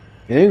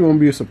 It ain't gonna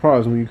be a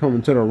surprise when you come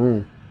into the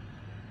room.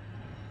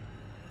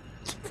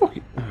 Fuck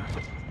it.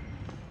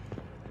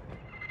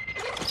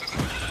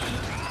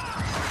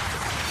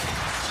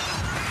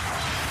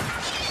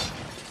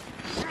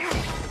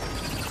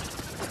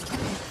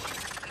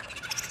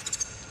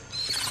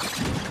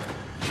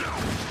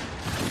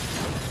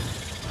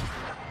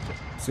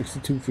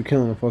 62 for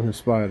killing a fucking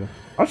spider.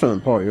 I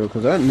shouldn't part, yo,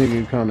 because that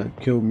nigga kind of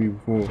killed me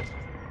before.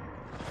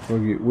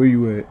 Forget, where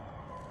you at?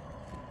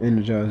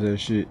 Energize that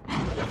shit.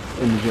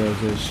 Energize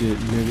that shit,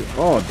 nigga.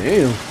 Oh,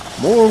 damn.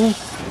 More of them.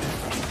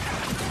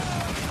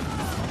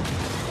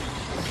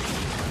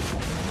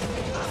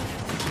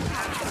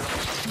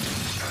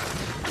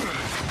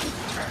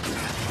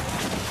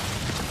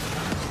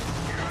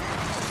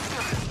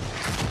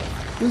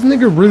 This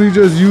nigga really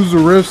just used the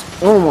rifts.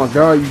 Oh my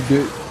god, you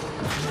did.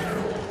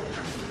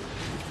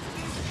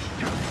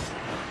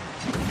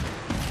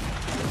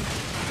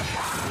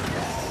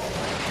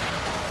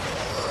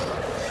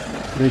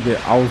 Nigga,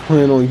 I was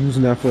planning on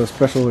using that for a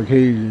special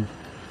occasion.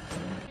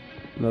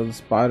 Another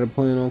spider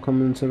planning on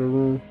coming into the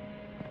room.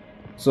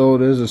 So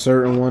there's a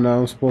certain one that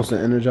I'm supposed to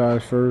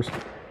energize first.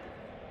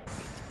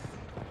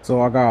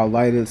 So I gotta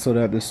light it so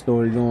that the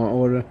story go in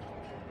order.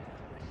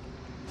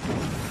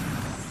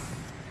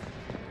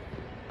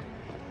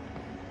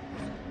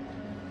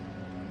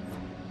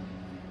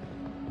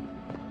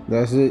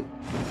 That's it.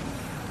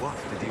 What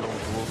did the old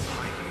dwarf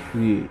hide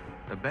here?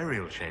 Yeah. A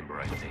burial chamber,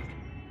 I think.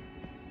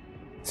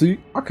 See,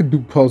 I could do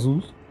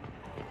puzzles.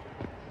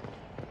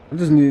 I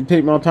just need to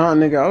take my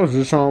time, nigga. I was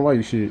just trying to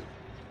light shit.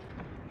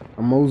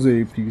 A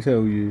mosaic piece,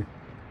 hell yeah.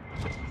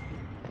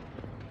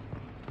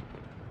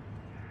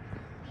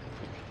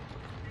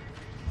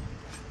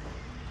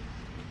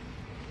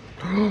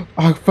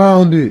 I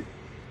found it.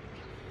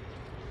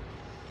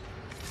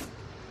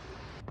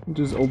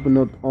 Just opened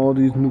up all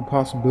these new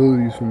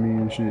possibilities for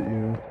me and shit, you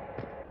know.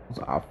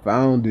 So I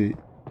found it.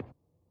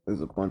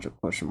 There's a bunch of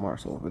question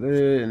marks over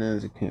there, and then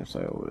there's a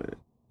campsite over there.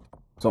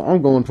 So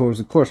I'm going towards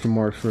the question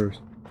marks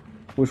first,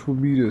 which will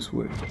be this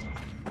way.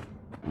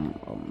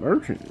 A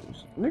merchant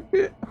is,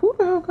 nigga. Who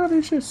the hell got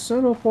this shit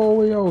set up all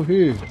the way out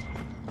here?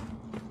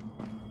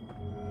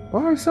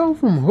 Buy sell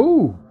from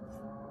who?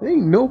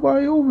 Ain't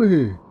nobody over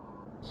here.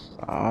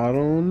 I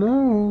don't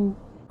know.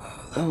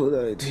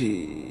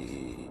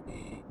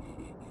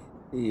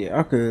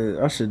 Yeah,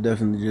 I should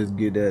definitely just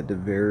get that the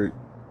very.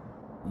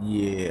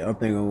 Yeah, I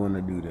think I want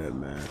to do that,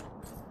 man.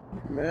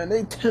 Man,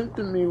 they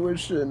tempting me with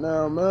shit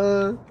now,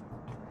 man.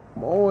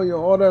 Come on,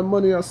 yo, all that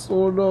money I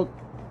stored up,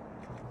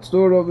 it's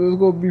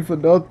gonna be for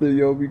nothing,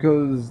 yo,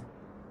 because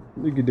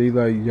nigga, they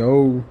like,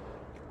 yo,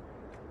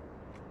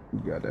 you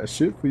got that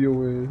shit for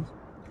your ass.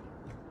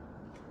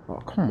 Oh,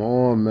 come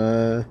on,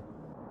 man.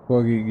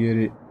 Fuck it, get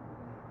it.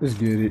 Let's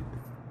get it.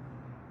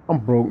 I'm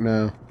broke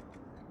now.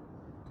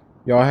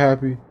 Y'all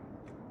happy?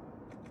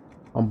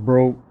 I'm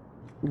broke.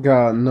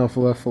 Got enough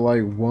left for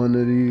like one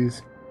of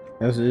these.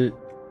 That's it.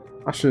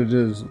 I should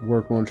just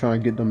work on trying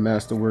to get the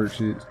masterwork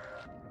shits.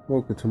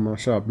 Welcome to my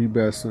shop. Be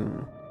back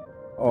soon.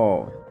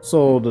 Oh,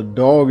 so the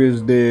dog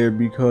is there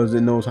because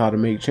it knows how to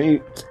make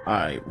change.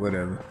 Alright,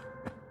 whatever.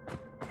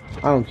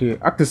 I don't care.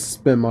 I could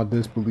suspend my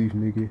disbelief,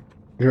 nigga.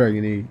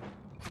 Dragon Age.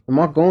 Am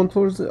I going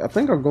towards it? I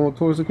think I'm going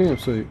towards the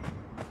campsite.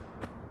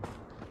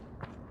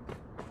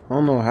 I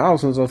don't know how,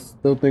 since I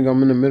still think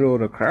I'm in the middle of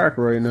the crack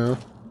right now.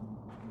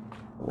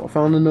 Well, I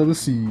found another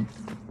seed.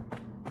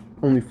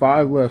 Only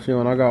 5 left, yo,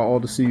 and I got all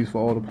the seeds for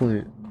all the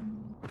plants.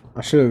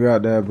 I should have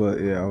got that,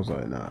 but yeah, I was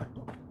like, nah.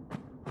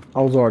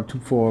 I was already too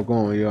far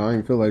gone, yo. I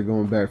ain't feel like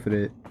going back for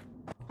that.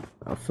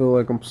 I feel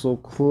like I'm so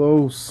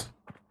close.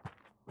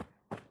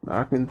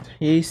 I can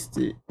taste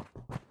it.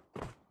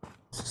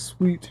 It's a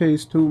sweet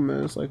taste too,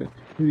 man. It's like a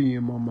kitty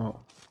in my mouth.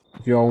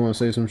 If y'all want to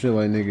say some shit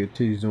like, nigga,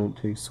 titties don't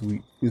taste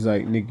sweet. He's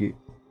like, nigga,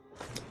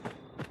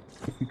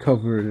 if you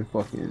cover it in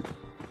fucking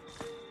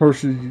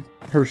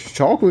Hershey's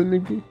chocolate,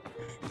 nigga,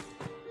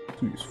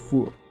 sweet as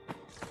fuck.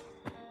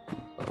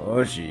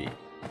 Oh shit,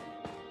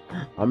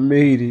 I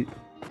made it.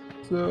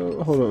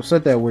 So hold up,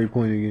 set that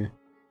waypoint again,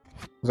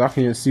 cause I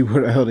can't see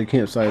where the hell the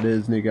campsite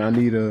is, nigga. I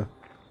need a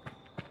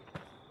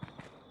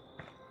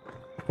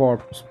far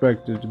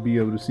perspective to be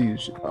able to see the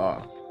shit.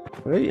 Ah,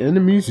 are they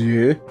enemies?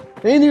 Yeah,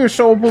 they ain't even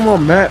show up on my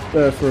map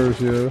at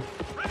first, yeah.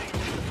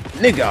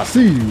 Nigga, I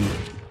see you.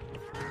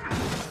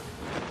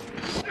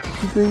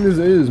 What you think this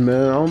is,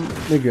 man?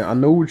 Nigga, I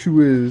know what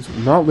you is.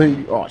 I'm not letting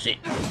you. Oh shit,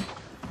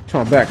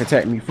 trying to back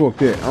attack me. Fuck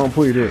that. I don't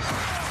play that.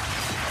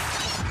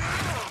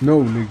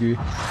 No, nigga.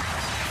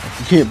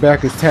 You can't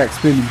back attack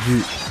spinning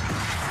shit.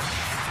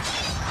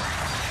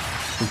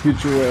 So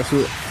get your ass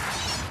up.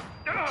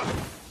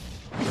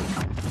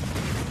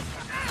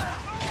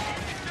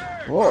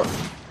 Oh,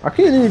 I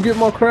can't even get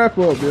my crap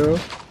up, yo.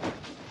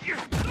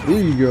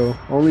 There you go.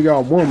 Only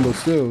got one, but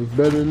still, it's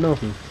better than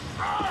nothing.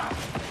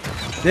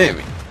 Damn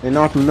it. They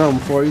knocked him down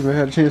before I even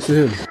had a chance to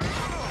hit him.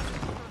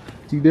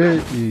 Is he dead?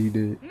 Yeah, he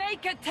did.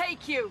 Make it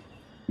take you.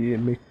 Yeah,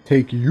 make it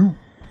take you.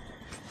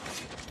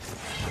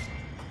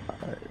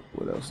 Alright,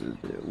 what else is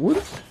there?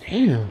 What?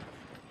 Damn.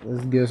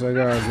 Let's guess I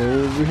gotta go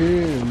over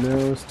here, and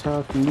now it's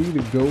time for me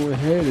to go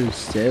ahead and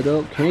set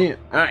up camp.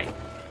 Alright.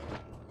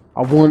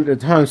 I wanted the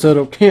time set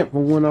up camp,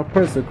 but when I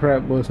pressed the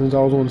crap button, since I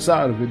was on the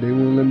side of it, they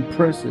wouldn't let me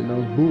press it, and that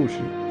was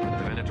bullshit.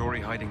 The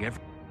Venatori hiding every.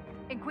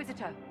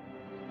 Inquisitor.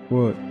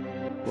 What?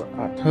 What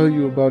I tell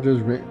you about this,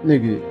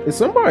 nigga, if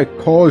somebody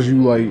calls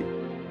you, like,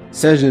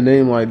 says your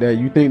name like that,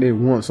 you think they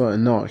want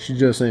something. No, she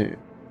just saying,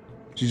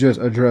 she's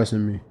just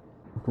addressing me.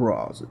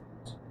 Browsers.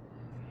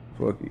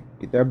 Fuck it.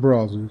 Get that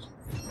browsers.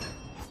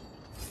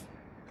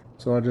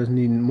 So I just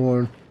need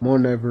more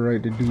than ever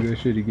right to do that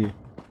shit again.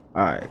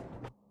 Alright.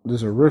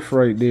 There's a rift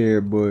right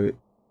there, but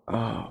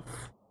oh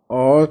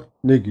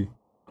nigga.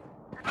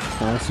 I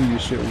don't see your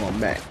shit on my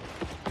map.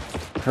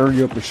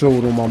 Hurry up and show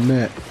it on my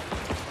map.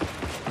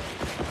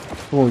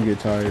 I'm gonna get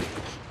tired.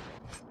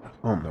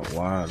 I don't know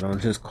why I don't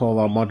just call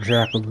out my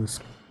Draculas.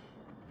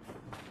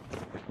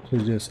 To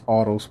just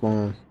auto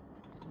spawn.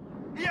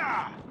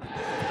 Yeah.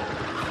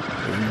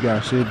 You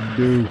got shit to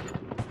do.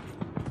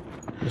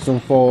 Just don't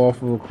fall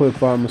off of a cliff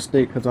by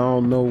mistake, cause I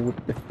don't know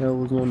what the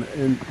hell is on the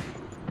end.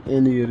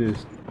 any of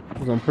this.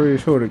 Cause I'm pretty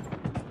sure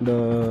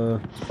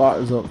the spot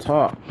is up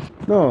top.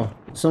 No,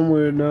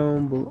 somewhere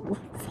down below.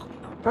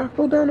 I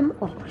go down the.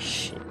 Oh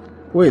shit.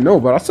 Wait, no,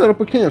 but I set up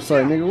a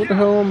campsite, nigga. What the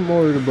hell I'm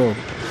worried about?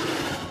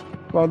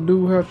 If I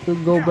do have to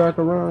go back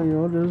around, you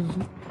know,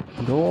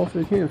 just go off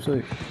the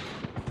campsite.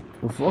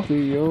 But fuck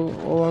it, yo.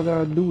 All I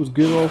gotta do is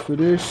get off of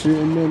this shit,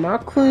 and then I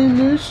clean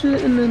this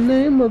shit in the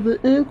name of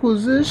the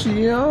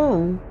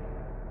Inquisition.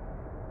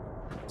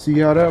 See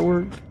how that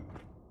works?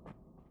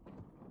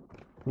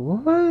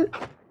 What?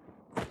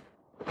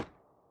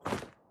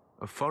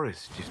 A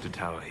forest used to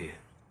tower here,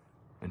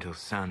 until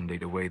sand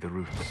ate away the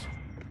roots.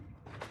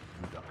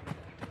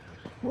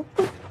 What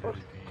the fuck?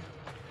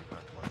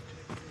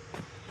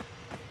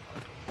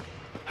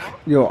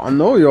 Yo, I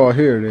know y'all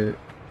hear that.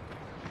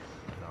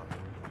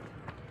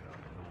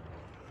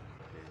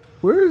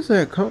 Where is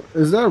that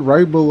is that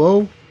right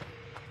below?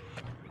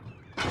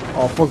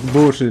 Oh, fuck the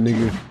bullshit,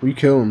 nigga. We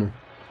killing them.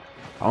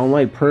 I don't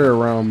like prayer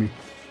around me.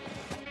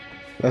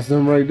 That's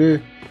them right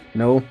there?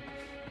 No.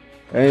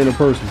 That ain't a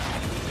person.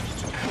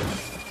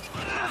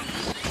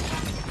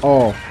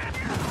 Oh.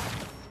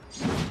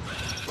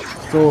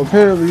 So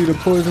apparently the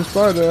poison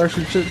spider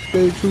actually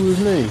stayed true to his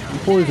name. He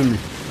poisoned me.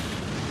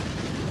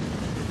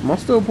 Am I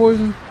still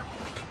poisoned?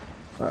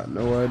 I had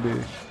no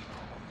idea.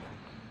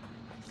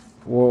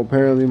 Well,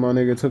 apparently my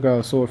nigga took out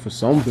a sword for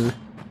something.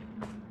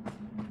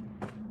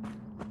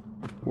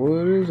 What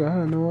it is, I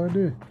had no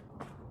idea.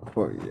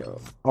 But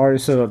yo, I already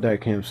set up that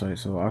campsite,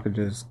 so I could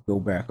just go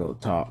back up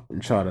top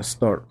and try to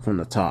start from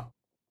the top.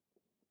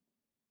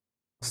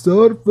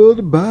 Start from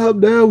the bottom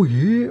down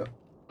here.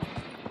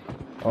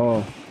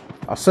 Oh,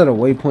 I set a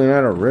waypoint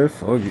at a rift.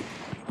 Fuck it.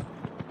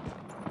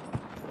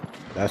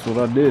 That's what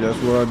I did. That's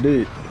what I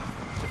did.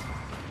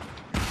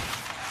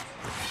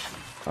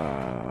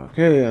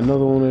 Okay,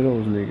 another one of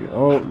those niggas.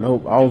 Oh,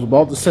 nope. I was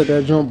about to set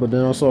that jump, but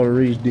then I saw the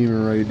rage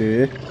demon right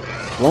there.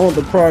 Along with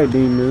the pride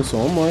demon, so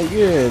I'm like,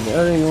 yeah,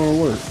 that ain't gonna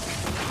work.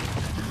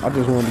 I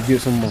just wanted to get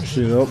some of my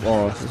shit up.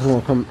 Oh, this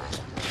one come.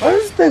 Why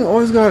this thing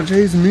always gotta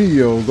chase me,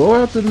 yo? Go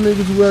after the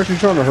niggas who actually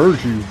trying to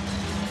hurt you.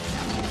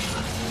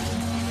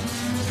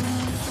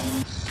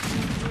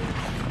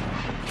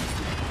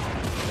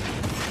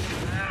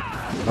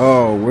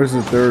 Oh, where's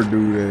the third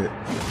dude at?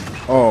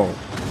 Oh.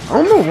 I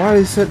don't know why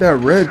they set that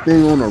red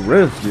thing on a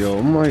rift, yo.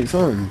 I'm like,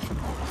 son.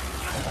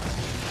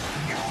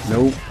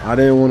 Nope, I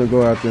didn't want to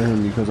go after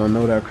him because I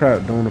know that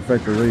crap don't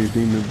affect the rage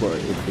demon, but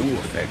it do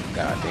affect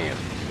goddamn.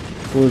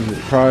 What was it?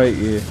 Pride?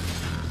 Yeah.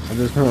 I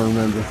just can't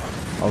remember.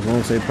 I was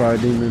gonna say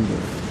pride demon,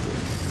 but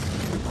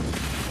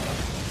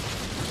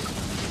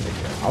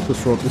I'll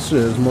disrupt this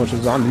shit as much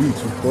as I need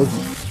to. Fuck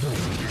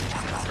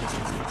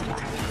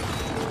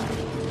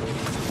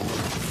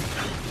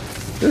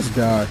it. This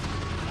guy.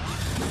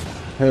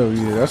 Hell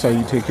yeah, that's how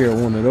you take care of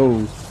one of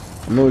those.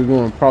 I know he's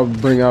gonna probably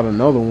bring out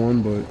another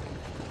one, but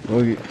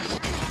look at.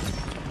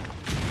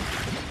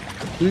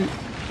 See?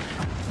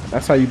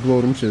 That's how you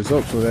blow them shits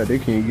up so that they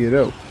can't get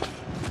out.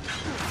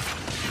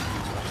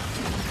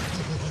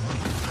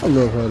 I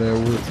love how that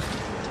works.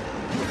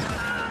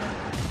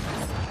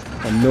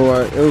 I know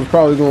it was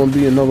probably gonna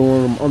be another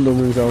one of them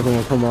underlings that was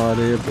gonna come out of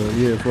there, but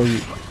yeah, fuck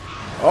it.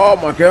 Oh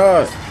my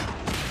god!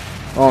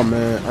 Oh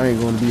man, I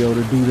ain't gonna be able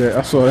to do that.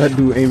 I saw that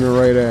dude aiming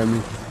right at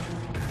me.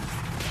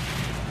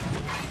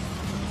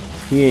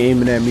 He ain't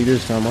aiming at me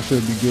this time. I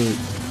should be good.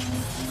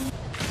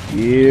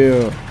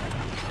 Yeah.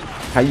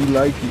 How you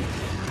like it?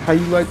 How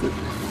you like it?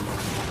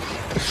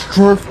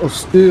 Strength of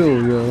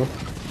steel, yo.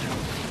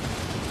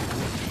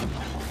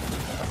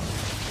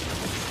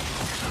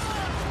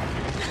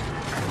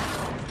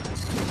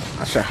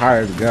 I should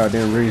hire the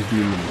goddamn rage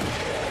demon.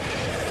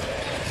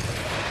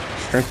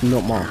 Strengthen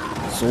up my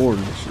sword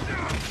and shit.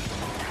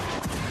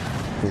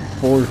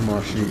 Forge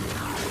my shit.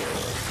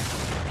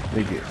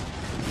 Nigga.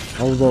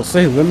 I was gonna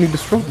say, let me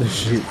disrupt this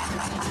shit.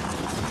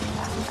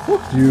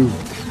 Fuck you.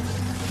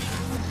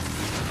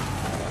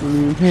 You ain't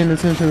even paying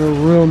attention to a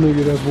real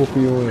nigga that's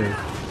whooping your ass.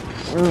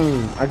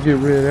 I get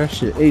rid of that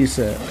shit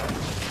ASAP.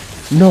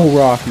 No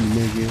Rocky,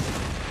 nigga.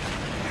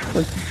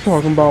 Like you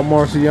talking about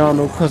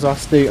Marciano cause I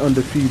stay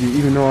undefeated,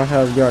 even though I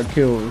have got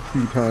killed a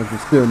few times, but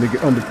still nigga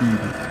undefeated.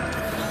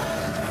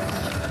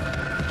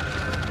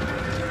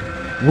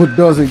 What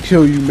doesn't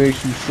kill you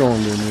makes you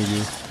stronger,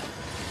 nigga.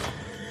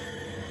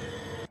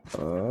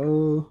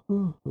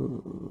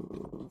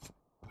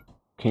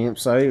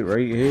 Campsite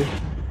right here.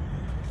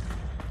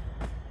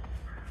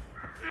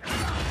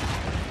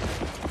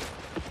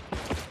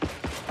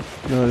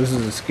 No, this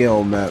is a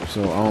scale map,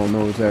 so I don't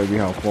know exactly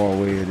how far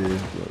away it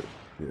is, but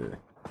yeah.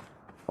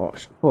 Oh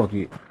shit, fuck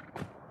it.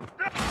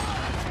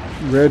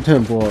 Red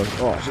Templars.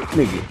 Oh shit,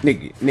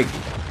 nigga.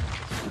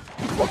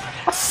 Fuck,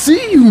 I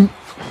see you,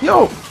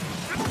 yo.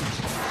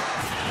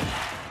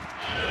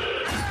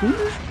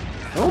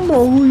 I don't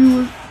know who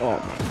you is. Oh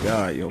my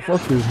god, yo,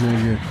 fuck this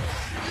nigga.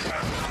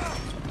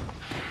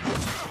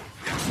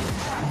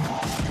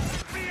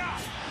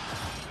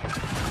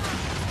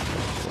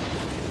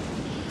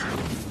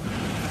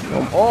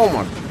 Oh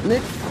my,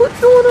 Nick, quit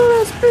doing all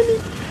that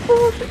spinning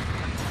bullshit.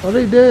 Are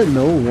they dead?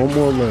 No, one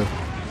more left.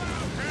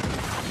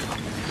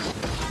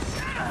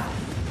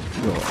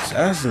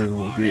 assassins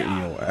will get in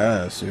your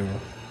ass, yo.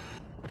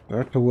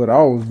 Back to what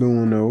I was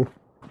doing though.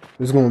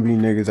 There's gonna be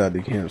niggas at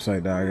the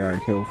campsite that I gotta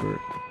kill for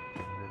it.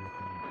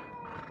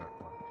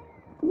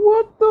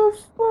 What the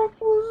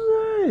fuck was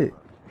that?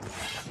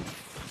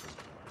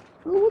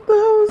 What the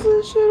hell is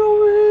this shit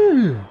over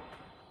here?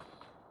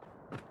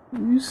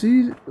 You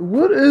see,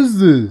 what is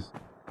this?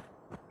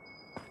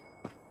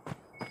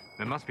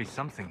 There must be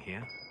something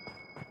here.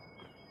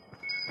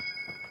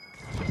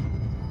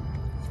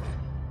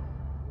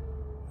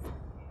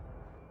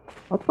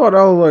 I thought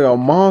that was like a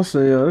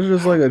monster, yo. It's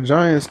just like a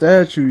giant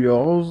statue,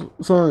 yo.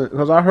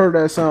 Because I heard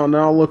that sound,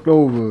 now I looked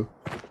over.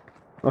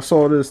 I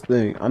saw this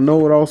thing. I know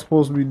what I was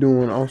supposed to be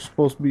doing. I was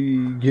supposed to be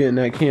getting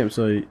that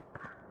campsite.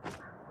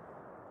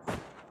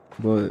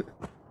 But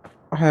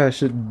I had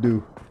shit to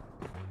do.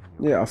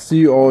 Yeah, I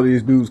see all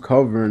these dudes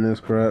covering this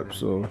crap,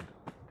 so.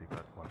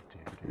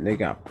 And they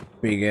got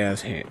big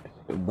ass hands.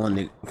 The one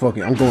nigga, fuck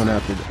it, I'm going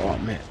after the, oh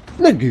man.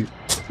 Nigga,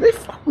 they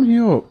fucked me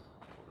up.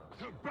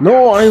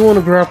 No, I ain't want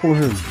to grapple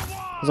him.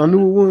 Because I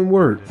knew it wouldn't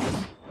work.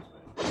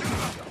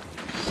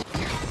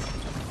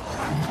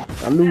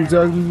 I knew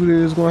exactly who it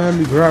is going to have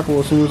me grapple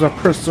as soon as I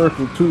press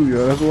circle too,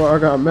 yo. That's why I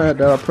got mad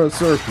that I pressed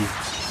circle.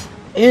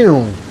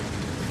 Ew.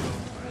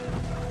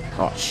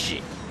 Oh,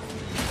 shit.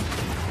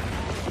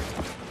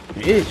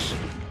 Bitch.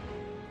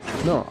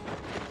 No.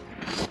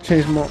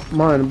 Changed my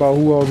mind about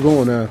who I was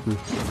going after.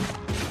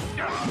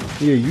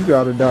 Yeah, you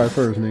gotta die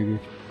first, nigga.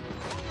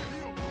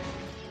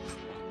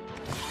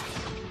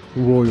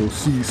 Royal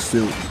Sea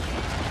Silk.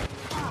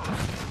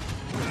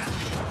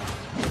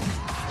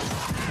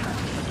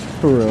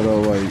 For real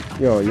though, like,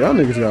 yo, y'all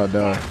niggas gotta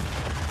die.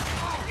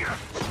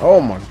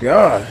 Oh my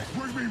god.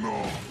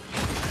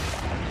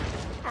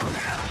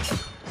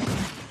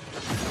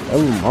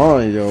 Never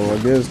mind, yo. I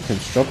guess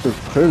constructive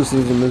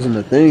criticism isn't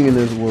a thing in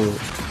this world.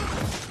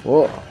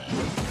 Whoa.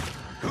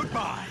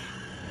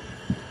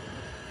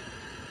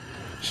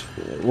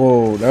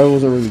 Whoa, that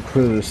wasn't really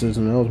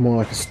criticism. That was more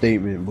like a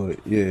statement, but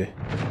yeah.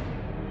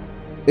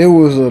 It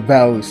was a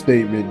valid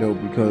statement though,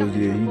 because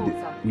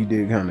yeah, he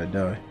did kind of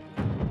die.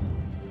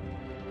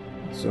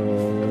 So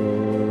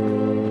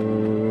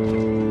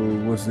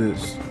what's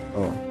this?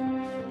 Oh,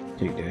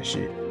 take that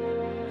shit.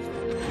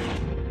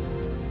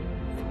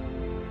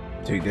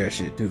 Take that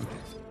shit too.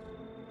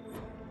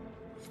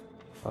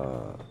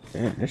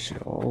 Damn, that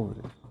shit all over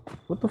there.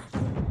 What the?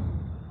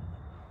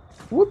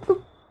 What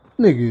the,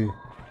 nigga?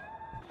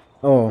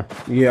 Oh,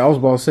 yeah, I was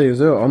about to say, is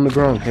there an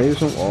underground cave?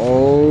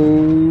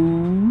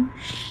 Oh,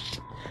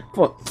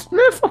 fuck,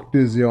 man, fuck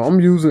this, yo. I'm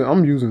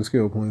using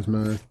skill points,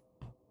 man.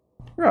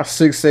 I got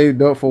 6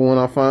 saved up for when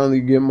I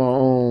finally get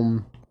my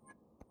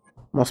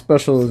my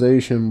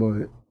specialization,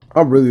 but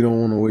I really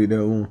don't want to wait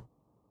that long.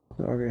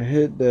 So I can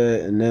hit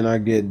that, and then I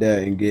get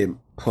that and get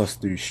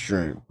 +3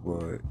 strength,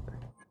 but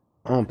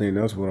I don't think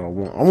that's what I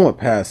want. I want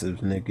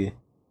passives, nigga.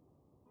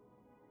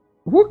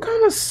 What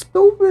kind of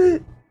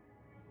stupid?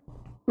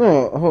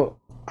 No,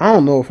 I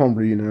don't know if I'm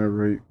reading that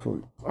right.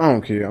 I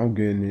don't care. I'm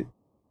getting it.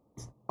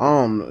 Yo,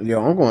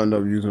 I'm gonna end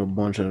up using a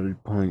bunch of these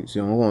points.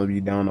 Yo, I'm gonna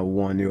be down to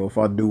 1. Yo, if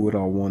I do what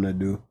I want to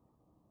do,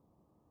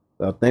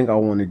 I think I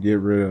want to get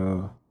rid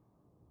of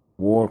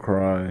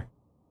Warcry.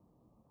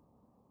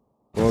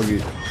 Fuck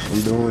it,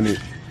 I'm doing it.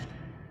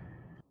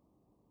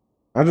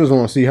 I just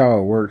want to see how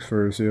it works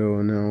first, yo,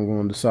 and then I'm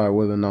gonna decide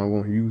whether or not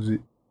I'm gonna use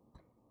it.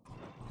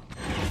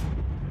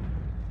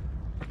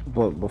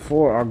 But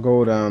before I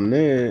go down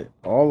there,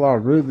 all I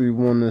really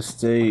want to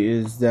say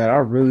is that I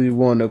really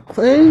want to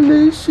claim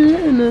this shit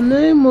in the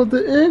name of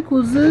the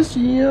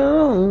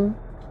Inquisition.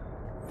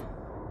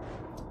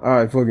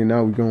 Alright, fuck it,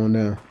 now we going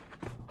down.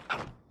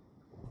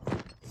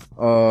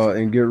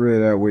 And get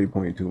rid of that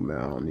waypoint too, man.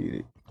 I don't need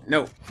it.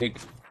 No, take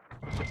it.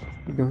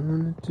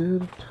 Going into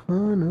the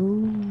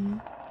tunnel.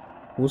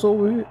 What's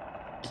over here?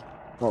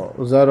 Oh,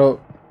 was that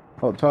up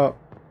top?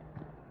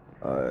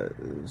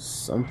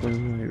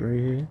 Something like right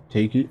here.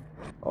 Take it.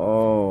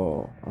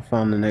 Oh, I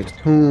found the next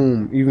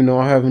tomb. Even though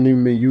I haven't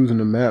even been using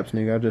the maps,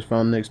 nigga, I just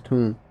found the next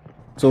tomb.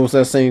 So it's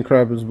that same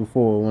crap as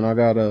before. When I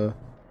gotta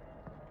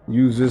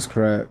use this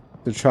crap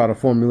to try to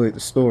formulate the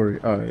story.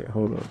 All right,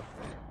 hold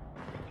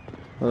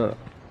up.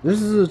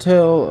 This is a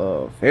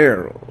tale of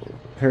Pharaoh,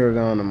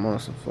 Paragon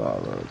amongst the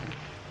father.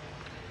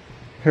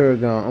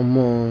 Paragon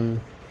among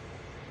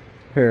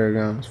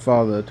Paragon's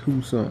father of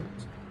 2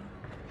 sons.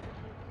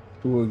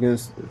 Who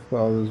against the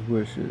father's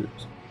wishes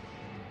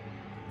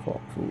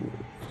fought foolish.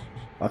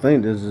 I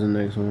think this is the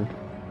next one.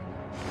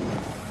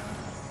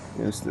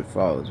 Against the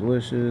father's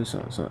wishes,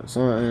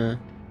 something.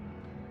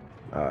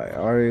 Alright, I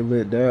already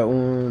lit that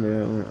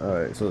one.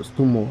 Alright, so it's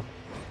 2 more.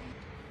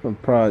 I'm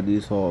proud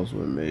these halls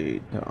were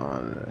made to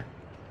honor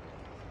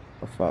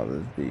a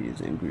father's deeds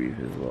and grieve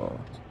his loss.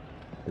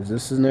 Is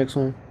this the next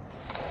one?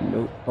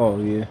 Nope. Oh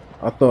yeah.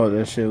 I thought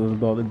that shit was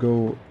about to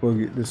go.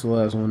 Forget this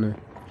last one there.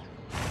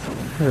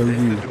 Hell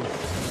yeah.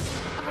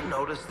 I've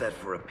noticed that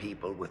for a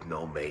people with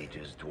no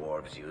mages,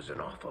 dwarves use an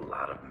awful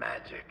lot of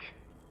magic.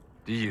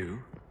 Do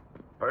you?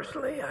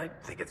 Personally, I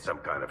think it's some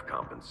kind of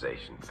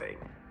compensation thing.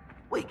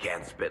 We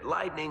can't spit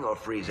lightning or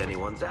freeze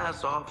anyone's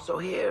ass off, so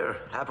here,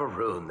 have a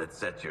rune that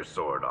sets your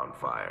sword on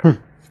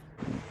fire.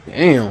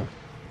 Damn.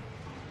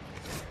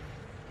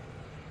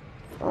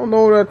 I don't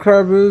know what that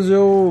crap is,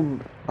 yo.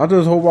 I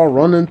just hope I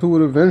run into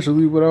it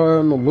eventually without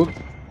having to look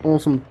on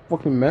some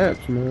fucking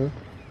maps, man.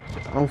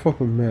 I don't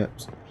fuck with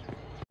maps.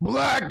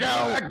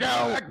 Blackout!